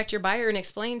have to go back to your buyer and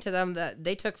explain to them that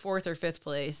they took 4th or 5th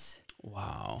place.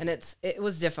 Wow. And it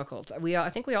was difficult. I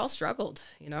think we all struggled,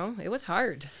 It was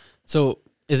hard. So,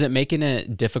 is it making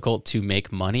it difficult to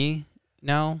make money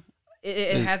now?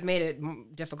 It has made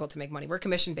it difficult to make money. We're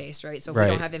commission based, right? So if we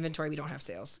don't have inventory, we don't have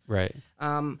sales. Right.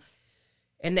 And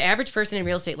the average person in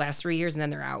real estate lasts 3 years and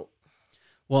then they're out.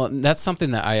 Well, that's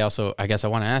something that I guess I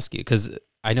want to ask you, because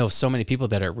I know so many people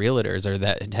that are realtors or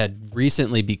that had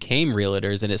recently became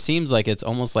realtors, and it seems like it's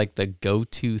almost like the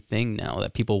go-to thing now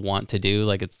that people want to do.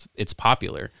 Like it's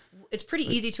popular. It's pretty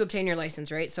easy to obtain your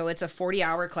license, right? So it's a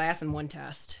 40-hour class and one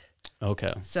test.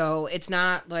 Okay. So it's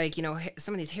not like,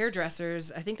 some of these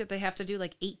hairdressers, I think that they have to do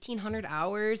like 1,800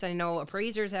 hours. I know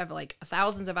appraisers have like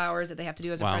thousands of hours that they have to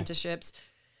do as apprenticeships.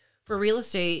 For real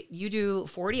estate, you do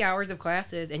 40 hours of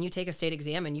classes and you take a state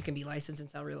exam and you can be licensed and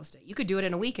sell real estate. You could do it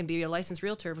in a week and be a licensed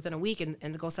realtor within a week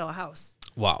and go sell a house.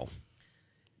 Wow.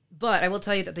 But I will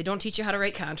tell you that they don't teach you how to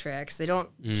write contracts. They don't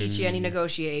teach you any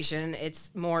negotiation.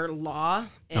 It's more law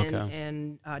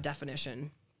and definition.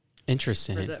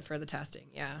 Interesting. For the testing,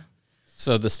 yeah.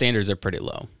 So the standards are pretty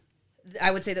low. I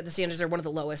would say that the standards are one of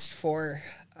the lowest for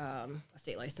a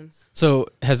state license. So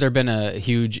has there been a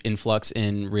huge influx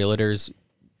in realtors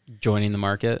joining the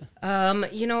market?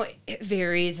 It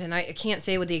varies, and I can't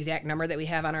say with the exact number that we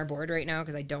have on our board right now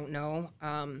because I don't know.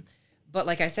 But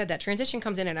like I said, that transition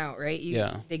comes in and out, right?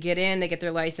 They get in, they get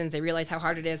their license, they realize how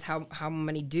hard it is, how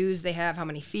many dues they have, how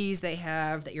many fees they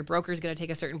have, that your broker is going to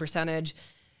take a certain percentage,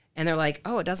 and they're like,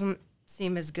 oh, it doesn't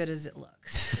seem as good as it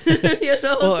looks.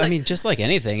 Well, I mean, just like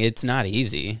anything, it's not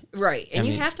easy. Right. And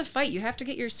you have to fight. You have to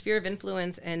get your sphere of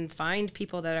influence and find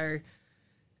people that are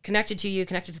connected to you,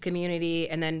 connected to the community,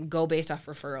 and then go based off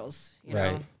referrals. You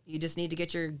know, you just need to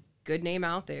get your good name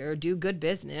out there, do good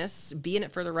business, be in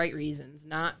it for the right reasons,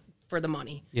 not for the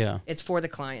money. Yeah. It's for the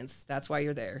clients. That's why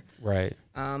you're there. Right.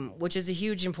 Which is a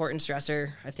huge, important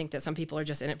stressor. I think that some people are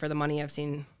just in it for the money. I've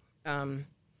seen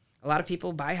a lot of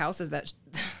people buy houses that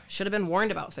should have been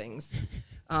warned about things.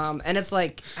 And it's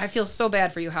like, I feel so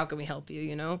bad for you. How can we help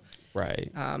you,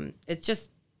 Right. It's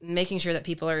just making sure that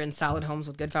people are in solid homes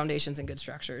with good foundations and good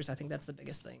structures. I think that's the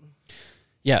biggest thing.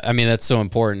 Yeah, I mean, that's so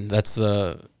important. That's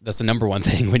the number one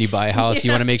thing when you buy a house.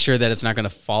 You want to make sure that it's not going to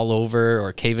fall over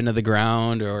or cave into the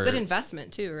ground. Or good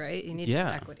investment too, right? You need some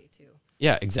equity too.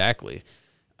 Yeah, exactly.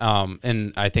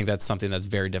 And I think that's something that's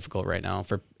very difficult right now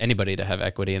for anybody to have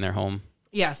equity in their home.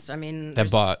 Yes, I mean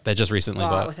that just recently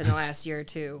bought within the last year or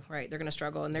two, right? They're going to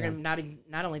struggle, and they're going to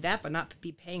not only that, but not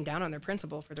be paying down on their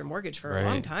principal for their mortgage for a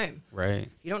long time. Right.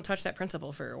 You don't touch that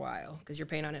principal for a while because you're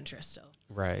paying on interest still.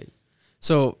 Right.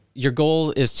 So your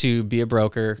goal is to be a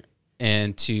broker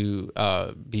and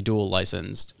to be dual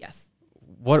licensed. Yes.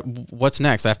 What's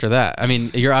next after that? I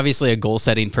mean, you're obviously a goal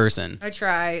setting person. I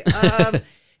try.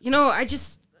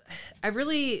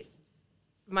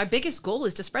 My biggest goal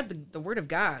is to spread the word of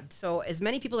God. So as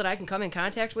many people that I can come in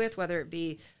contact with, whether it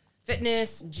be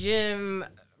fitness, gym,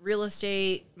 real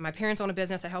estate. My parents own a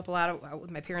business. I help a lot out with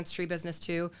my parents' tree business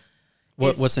too.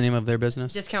 What's the name of their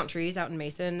business? Discount Trees out in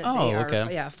Mason. Oh, they are,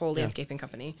 okay. Yeah, full landscaping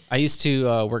company. I used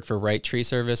to work for Right Tree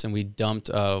Service, and we dumped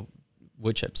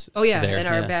wood chips. Oh yeah, there. in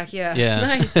our back. Yeah.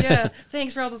 Nice. Yeah.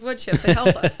 Thanks for all those wood chips. They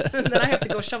help us. And then I have to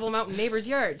go shovel them out in neighbors'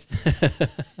 yards.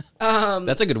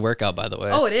 That's a good workout, by the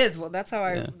way. Oh, it is. Well, that's how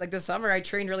like this summer I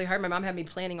trained really hard. My mom had me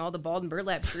planting all the bald and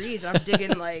burlap trees. I'm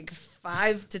digging like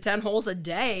 5 to 10 holes a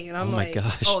day, and I'm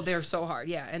gosh. oh, they're so hard.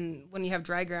 Yeah, and when you have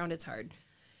dry ground, it's hard.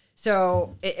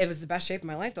 So it was the best shape of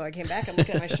my life, though. I came back and looked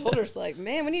at my shoulders like,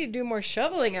 man, we need to do more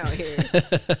shoveling out here.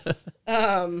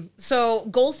 So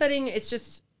goal setting, it's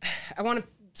just, I want to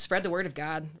spread the word of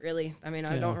God, really. I mean,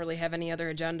 I don't really have any other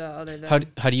agenda other than...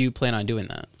 How do you plan on doing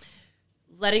that?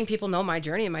 Letting people know my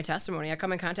journey and my testimony. I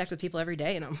come in contact with people every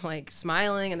day, and I'm like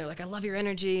smiling, and they're like, I love your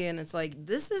energy. And it's like,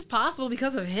 this is possible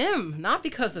because of him, not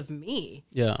because of me.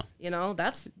 Yeah.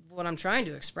 That's what I'm trying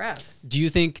to express. Do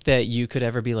you think that you could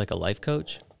ever be like a life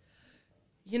coach?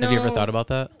 Have you ever thought about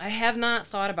that? I have not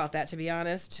thought about that, to be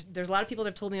honest. There's a lot of people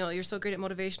that have told me, oh, you're so great at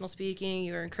motivational speaking.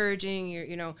 You're encouraging.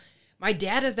 My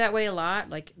dad is that way a lot.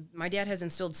 Like, my dad has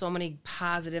instilled so many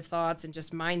positive thoughts and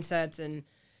just mindsets and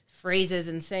phrases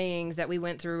and sayings that we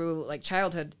went through, like,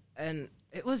 childhood. And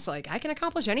it was like, I can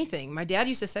accomplish anything. My dad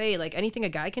used to say, like, anything a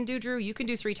guy can do, Drew, you can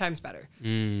do 3 times better.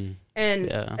 And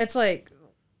it's like,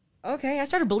 okay, I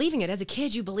started believing it. As a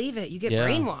kid, you believe it. You get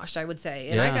brainwashed, I would say.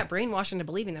 And I got brainwashed into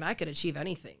believing that I could achieve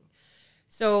anything.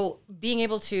 So being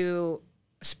able to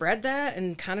spread that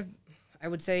and kind of, I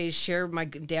would say, share my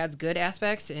dad's good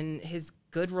aspects and his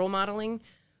good role modeling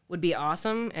would be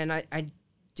awesome. And I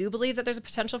do believe that there's a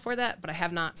potential for that, but I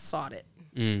have not sought it.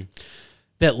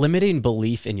 That limiting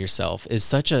belief in yourself is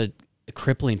such a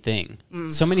crippling thing.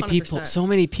 So many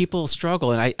people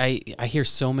struggle. And I hear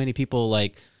so many people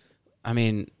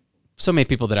so many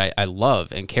people that I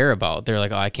love and care about, they're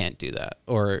like, oh, I can't do that.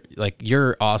 Or like,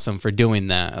 you're awesome for doing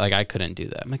that. Like, I couldn't do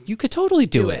that. I'm like, you could totally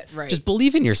do it. Right. Just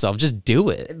believe in yourself. Just do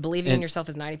it. Believing in yourself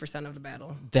is 90% of the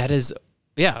battle. That is,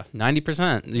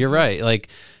 90%. You're right. Like,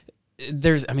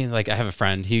 I have a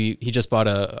friend, he just bought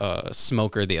a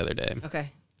smoker the other day. Okay.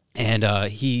 And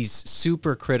he's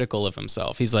super critical of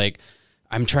himself. He's like,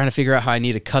 I'm trying to figure out how I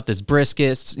need to cut this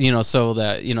brisket, so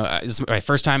that, this is my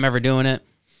first time ever doing it.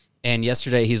 And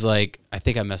yesterday he's like, I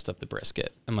think I messed up the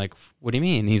brisket. I'm like, what do you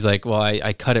mean? He's like, well,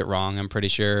 I cut it wrong, I'm pretty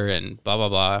sure, and blah, blah,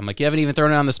 blah. I'm like, you haven't even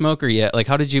thrown it on the smoker yet. Like,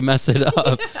 how did you mess it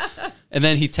up? And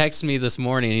then he texts me this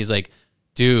morning, and he's like,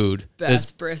 dude,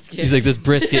 best brisket. He's like, this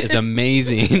brisket is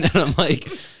amazing. And I'm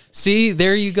like, see,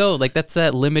 there you go. Like, that's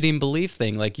that limiting belief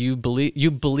thing. Like, you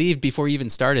believed before you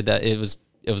even started that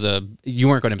you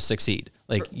weren't going to succeed.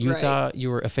 Like, you thought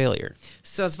you were a failure.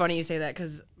 So it's funny you say that,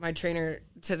 because my trainer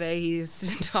today,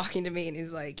 he's talking to me and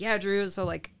he's like, yeah, Drew, so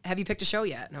like, have you picked a show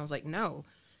yet? And I was like, no.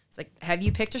 It's like, have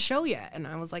you picked a show yet? And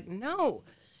I was like, no.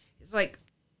 It's like,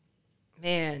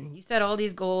 man, you set all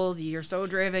these goals, you're so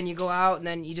driven, you go out and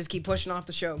then you just keep pushing off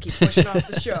the show.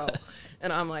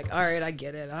 And I'm like, all right, I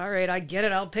get it.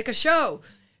 I'll pick a show.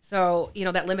 So,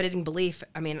 that limiting belief,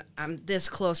 I mean, I'm this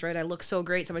close, right? I look so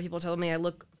great. So many people tell me I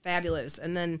look fabulous.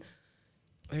 And then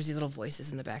there's these little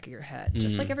voices in the back of your head,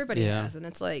 just like everybody has. And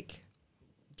it's like,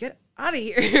 get out of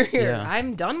here.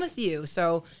 I'm done with you.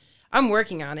 So I'm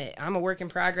working on it. I'm a work in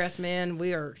progress, man.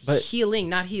 We are healing,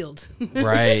 not healed.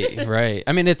 Right.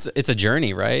 I mean, it's a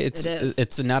journey, right? It is.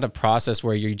 It's not a process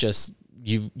where you just,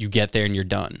 you get there and you're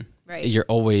done. Right. You're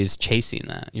always chasing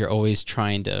that. You're always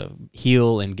trying to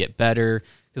heal and get better.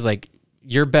 Because, like,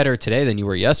 you're better today than you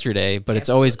were yesterday, but it's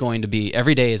always going to be,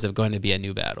 every day is going to be a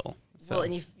new battle. So. Well,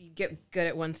 and you get good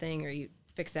at one thing, or you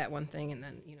fix that one thing, and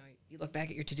then, you look back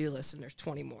at your to-do list and there's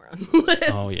 20 more on the list.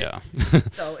 Oh, yeah.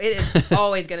 So it is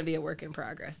always going to be a work in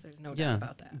progress. There's no doubt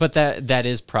about that. But that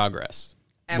is progress.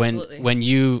 Absolutely. When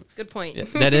you... Good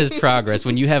point. That is progress.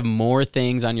 When you have more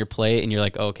things on your plate and you're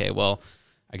like, okay, well,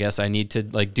 I guess I need to,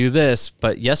 like, do this,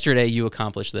 but yesterday you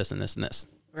accomplished this and this and this.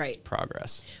 Right. It's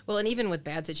progress. Well, and even with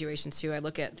bad situations too, I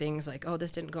look at things like, oh,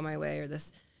 this didn't go my way, or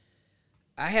this.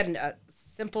 I had a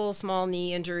simple, small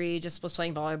knee injury, just was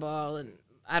playing volleyball, and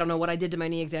I don't know what I did to my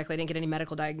knee exactly. I didn't get any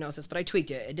medical diagnosis, but I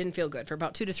tweaked it. It didn't feel good for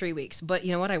about 2 to 3 weeks. But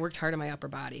you know what? I worked hard on my upper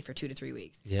body for 2 to 3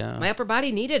 weeks. Yeah. My upper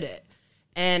body needed it.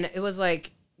 And it was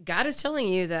like, God is telling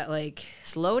you that, like,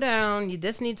 slow down.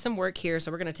 This needs some work here.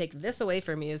 So we're going to take this away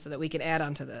from you so that we can add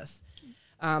on to this.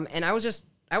 And I was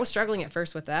struggling at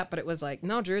first with that, but it was like,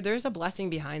 no, Drew, there's a blessing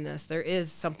behind this. There is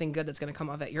something good that's going to come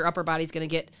of it. Your upper body's going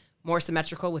to get more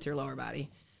symmetrical with your lower body.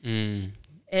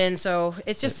 And so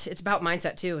it's about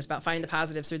mindset too. It's about finding the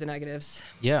positives through the negatives.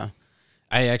 Yeah.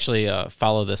 I actually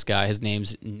follow this guy. His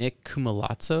name's Nick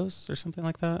Kumalatzos or something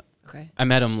like that. Okay. I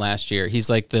met him last year. He's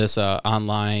like this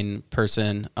online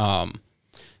person,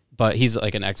 but he's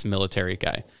like an ex-military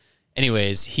guy.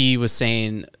 Anyways, he was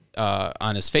saying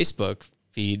on his Facebook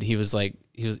feed,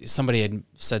 somebody had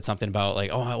said something about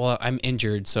like, oh, well, I'm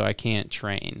injured, so I can't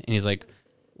train. And he's like,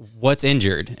 what's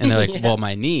injured? And they're like, well,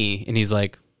 my knee. And he's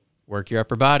like, work your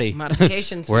upper body,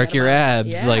 modifications, work your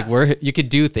abs. Like you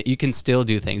could you can still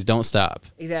do things. Don't stop.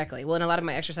 Exactly. Well, and a lot of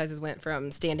my exercises went from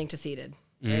standing to seated,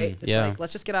 right? It's like,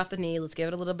 let's just get off the knee. Let's give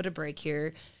it a little bit of break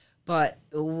here. But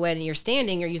when you're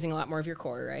standing, you're using a lot more of your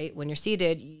core, right? When you're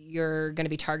seated, you're going to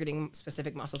be targeting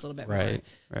specific muscles a little bit more. Right.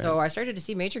 So I started to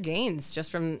see major gains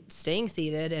just from staying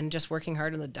seated and just working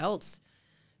hard on the delts.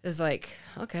 It's like,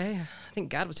 okay, I think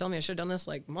God was telling me I should have done this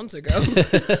like months ago.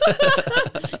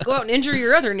 Go out and injure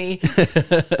your other knee.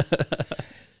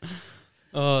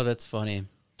 Oh, that's funny.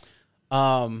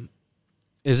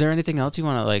 Is there anything else you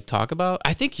want to like talk about?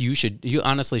 I think you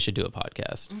honestly should do a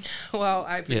podcast. Well,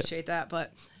 I appreciate that,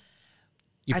 but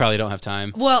You probably don't have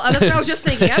time. Well, that's what I was just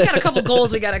thinking. I've got a couple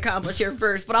goals we got to accomplish here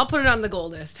first, but I'll put it on the goal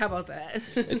list. How about that?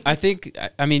 I think,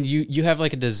 I mean, you have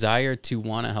like a desire to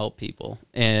want to help people.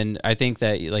 And I think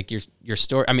that like your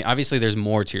story, I mean, obviously there's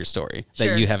more to your story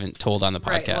that you haven't told on the podcast.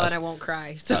 Right, well, and I won't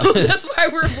cry. So that's why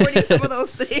we're avoiding some of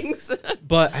those things.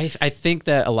 But I think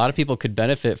that a lot of people could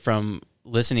benefit from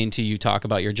listening to you talk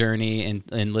about your journey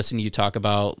and listening to you talk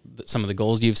about some of the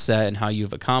goals you've set and how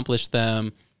you've accomplished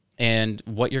them and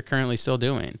what you're currently still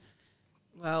doing.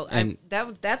 Well, and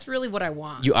that's really what I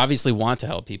want. You obviously want to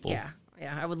help people. Yeah,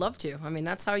 I would love to. I mean,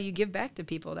 that's how you give back to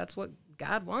people. That's what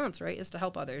God wants, right? Is to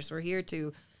help others. We're here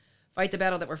to fight the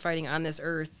battle that we're fighting on this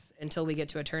earth until we get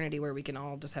to eternity where we can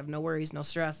all just have no worries, no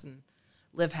stress, and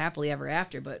live happily ever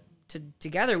after. But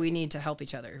together we need to help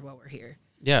each other while we're here.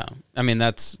 Yeah. I mean,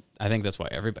 I think that's why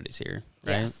everybody's here,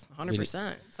 right? Yes,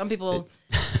 100%. Some people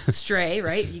stray,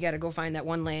 right? You got to go find that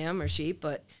one lamb or sheep,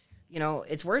 but, you know,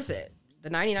 it's worth it.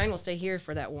 The 99 will stay here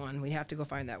for that one. We have to go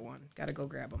find that one. Got to go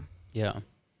grab them. Yeah.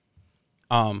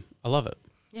 I love it.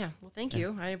 Yeah. Well, thank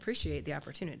you. I appreciate the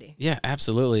opportunity. Yeah,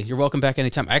 absolutely. You're welcome back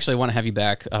anytime. I actually want to have you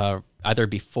back either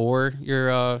before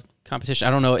your competition.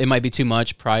 I don't know. It might be too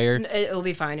much prior. It'll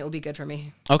be fine. It will be good for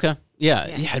me. Okay. Yeah.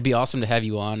 It'd be awesome to have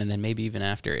you on, and then maybe even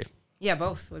after. Yeah,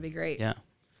 both would be great. Yeah.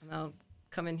 And I'll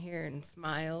come in here and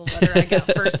smile, whether I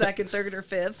got first, second, third, or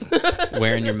fifth.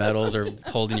 Wearing your medals or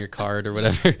holding your card or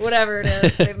whatever. Whatever it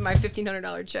is. Maybe my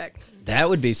 $1,500 check. That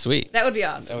would be sweet. That would be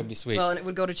awesome. That would be sweet. Well, and it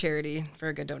would go to charity for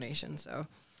a good donation. So,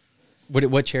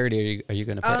 what charity are you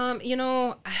going to pick? You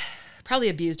know, probably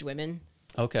abused women.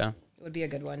 Okay. It would be a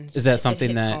good one. Is that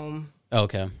something that? Home.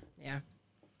 Okay. Yeah.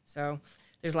 So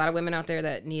there's a lot of women out there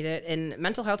that need it, and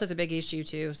mental health is a big issue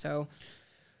too. So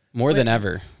more than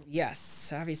ever.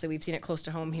 Yes, obviously we've seen it close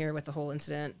to home here with the whole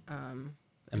incident.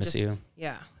 MSU.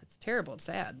 It's terrible. It's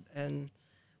sad, and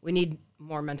we need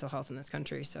more mental health in this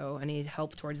country. So I need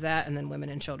help towards that, and then women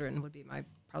and children would be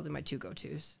probably my two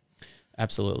go-tos.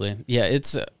 Absolutely. Yeah,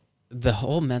 it's the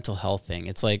whole mental health thing.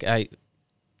 It's like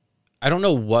I don't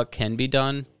know what can be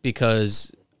done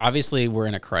because obviously we're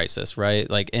in a crisis, right?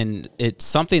 Like, and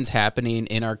something's happening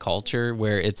in our culture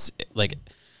where it's like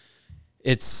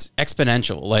it's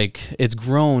exponential. Like it's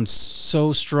grown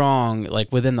so strong,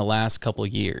 like within the last couple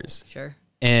of years. Sure.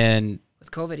 And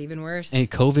with COVID, even worse. And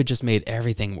COVID just made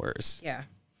everything worse. Yeah.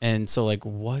 And so, like,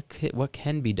 what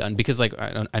can be done? Because, like,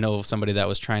 I know somebody that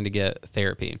was trying to get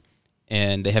therapy,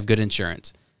 and they have good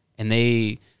insurance, and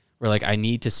they were like, I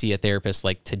need to see a therapist,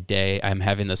 like, today. I'm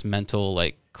having this mental,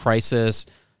 like, crisis.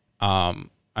 I'm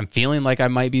feeling like I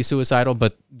might be suicidal,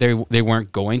 but they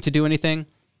weren't going to do anything.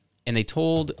 And they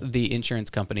told the insurance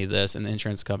company this, and the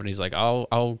insurance company's like,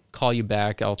 I'll call you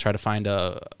back. I'll try to find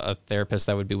a therapist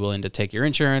that would be willing to take your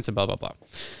insurance and blah, blah, blah.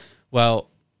 Well,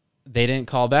 they didn't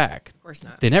call back. Of course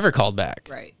not. They never called back.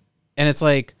 Right. And it's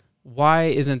like, why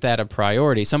isn't that a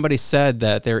priority? Somebody said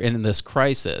that they're in this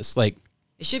crisis. Like,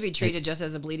 it should be treated just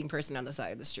as a bleeding person on the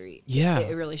side of the street. Yeah.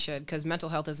 It really should, because mental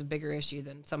health is a bigger issue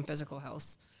than some physical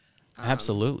health.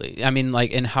 Absolutely. I mean,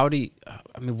 like, and what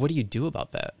do you do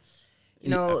about that? You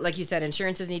know, like you said,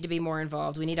 insurances need to be more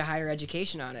involved. We need a higher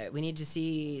education on it. We need to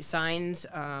see signs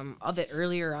of it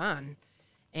earlier on.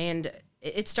 And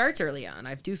it starts early on.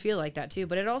 I do feel like that too.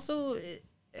 But it also,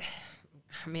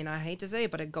 I mean, I hate to say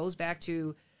it, but it goes back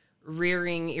to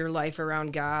rearing your life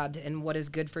around God and what is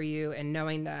good for you and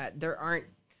knowing that there aren't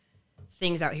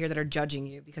things out here that are judging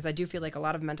you. Because I do feel like a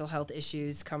lot of mental health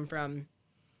issues come from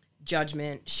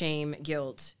judgment, shame,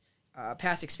 guilt,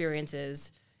 past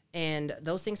experiences. And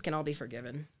those things can all be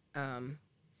forgiven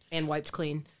and wiped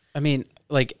clean. I mean,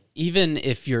 like, even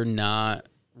if you're not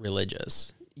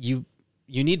religious, you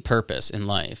need purpose in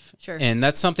life. Sure. And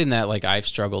that's something that, like, I've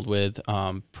struggled with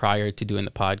prior to doing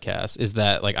the podcast, is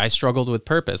that, like, I struggled with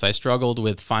purpose. I struggled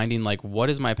with finding, like, what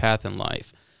is my path in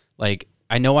life? Like,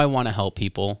 I know I want to help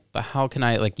people, but how can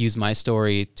I, like, use my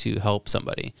story to help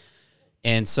somebody?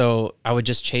 And so I would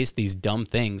just chase these dumb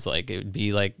things. Like, it would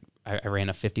be like, I ran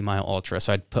a 50-mile ultra,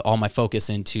 so I'd put all my focus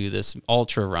into this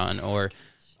ultra run, or,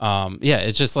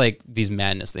 it's just like these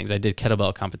madness things. I did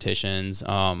kettlebell competitions,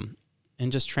 and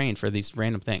just trained for these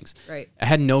random things. Right. I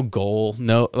had no goal,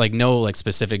 no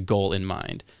specific goal in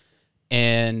mind,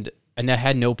 and I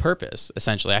had no purpose.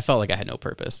 Essentially, I felt like I had no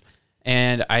purpose,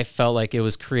 and I felt like it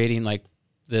was creating like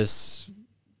this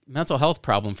mental health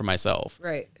problem for myself.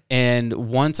 Right. And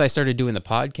once I started doing the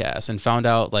podcast and found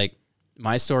out, like,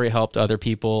 my story helped other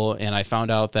people, and I found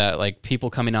out that, like,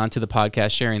 people coming onto the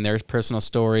podcast sharing their personal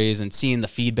stories and seeing the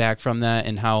feedback from that,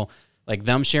 and how, like,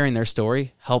 them sharing their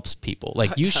story helps people.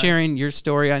 Like, you sharing your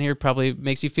story on here probably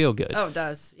makes you feel good. Oh, it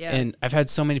does. Yeah. And I've had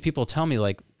so many people tell me,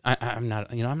 like, I'm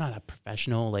not, I'm not a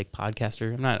professional like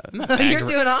podcaster. I'm not that You're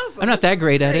doing awesome. I'm not that This is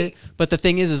great at it. But the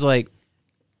thing is like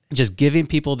just giving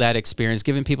people that experience,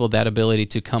 giving people that ability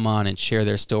to come on and share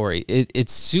their story.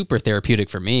 It's super therapeutic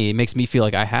for me. It makes me feel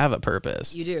like I have a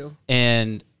purpose. You do.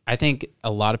 And I think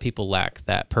a lot of people lack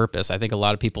that purpose. I think a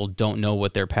lot of people don't know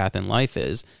what their path in life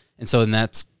is. And so then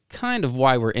that's kind of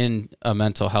why we're in a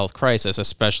mental health crisis,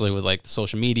 especially with like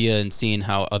social media and seeing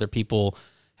how other people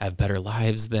have better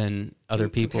lives than other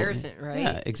people. Comparison, right?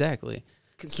 Yeah, exactly.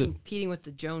 Competing with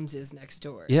the Joneses next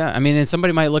door. Yeah, I mean, and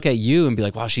somebody might look at you and be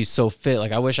like, wow, she's so fit.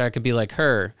 Like, I wish I could be like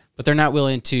her. But they're not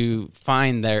willing to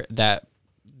find that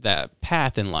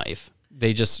path in life.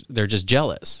 They're just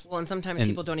jealous. Well, and sometimes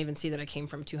people don't even see that I came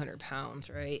from 200 pounds,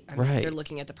 right? I mean, Right. they're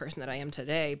looking at the person that I am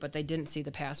today, but they didn't see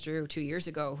the pastor 2 years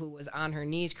ago who was on her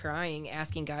knees crying,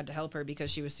 asking God to help her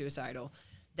because she was suicidal.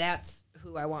 That's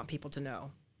who I want people to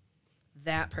know.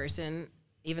 That person,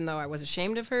 even though I was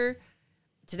ashamed of her,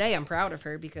 today I'm proud of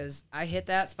her because I hit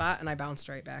that spot and I bounced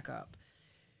right back up.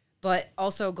 But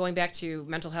also going back to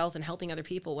mental health and helping other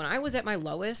people, when I was at my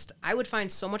lowest, I would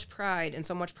find so much pride and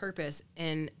so much purpose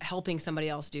in helping somebody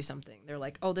else do something. They're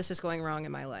like, oh, this is going wrong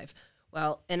in my life.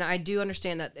 Well, and I do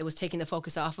understand that it was taking the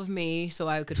focus off of me so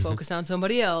I could focus on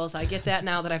somebody else. I get that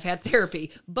now that I've had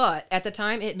therapy. But at the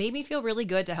time, it made me feel really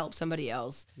good to help somebody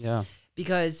else. Yeah.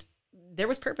 Because there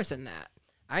was purpose in that.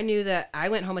 I knew that I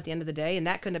went home at the end of the day and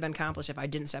that couldn't have been accomplished if I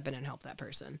didn't step in and help that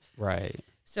person. Right.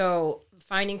 So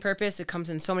finding purpose, it comes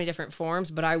in so many different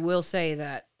forms, but I will say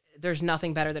that there's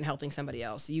nothing better than helping somebody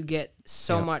else. You get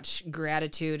so much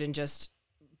gratitude and just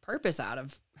purpose out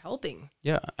of helping.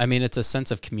 Yeah. I mean, it's a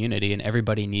sense of community and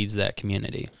everybody needs that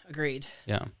community. Agreed.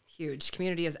 Yeah. Huge.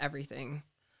 Community is everything.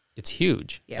 It's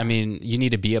huge. Yeah. I mean, you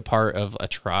need to be a part of a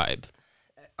tribe.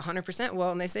 100%.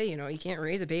 Well, and they say, you can't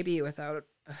raise a baby without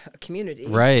a community.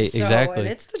 Right, exactly. And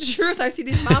it's the truth. I see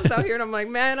these moms out here and I'm like,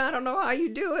 man, I don't know how you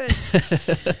do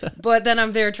it. But then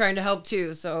I'm there trying to help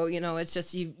too. So, it's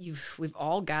just we've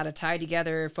all got to tie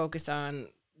together, focus on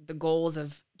the goals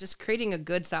of just creating a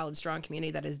good, solid, strong community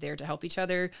that is there to help each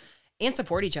other and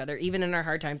support each other, even in our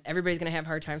hard times. Everybody's going to have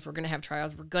hard times. We're going to have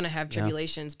trials. We're going to have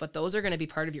tribulations, but those are going to be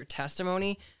part of your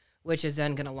testimony, which is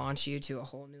then going to launch you to a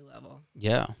whole new level.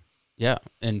 Yeah. Yeah.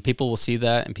 And people will see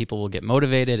that and people will get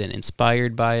motivated and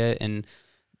inspired by it. And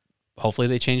hopefully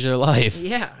they change their life.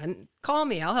 Yeah. And call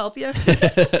me. I'll help you.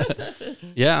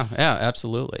 Yeah. Yeah,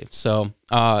 absolutely. So,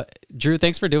 Drew,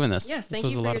 thanks for doing this. Yes. Thank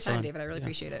you for your time, David. I really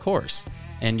appreciate it. Of course.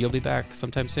 And you'll be back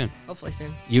sometime soon. Hopefully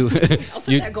soon. You, I'll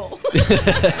set that goal.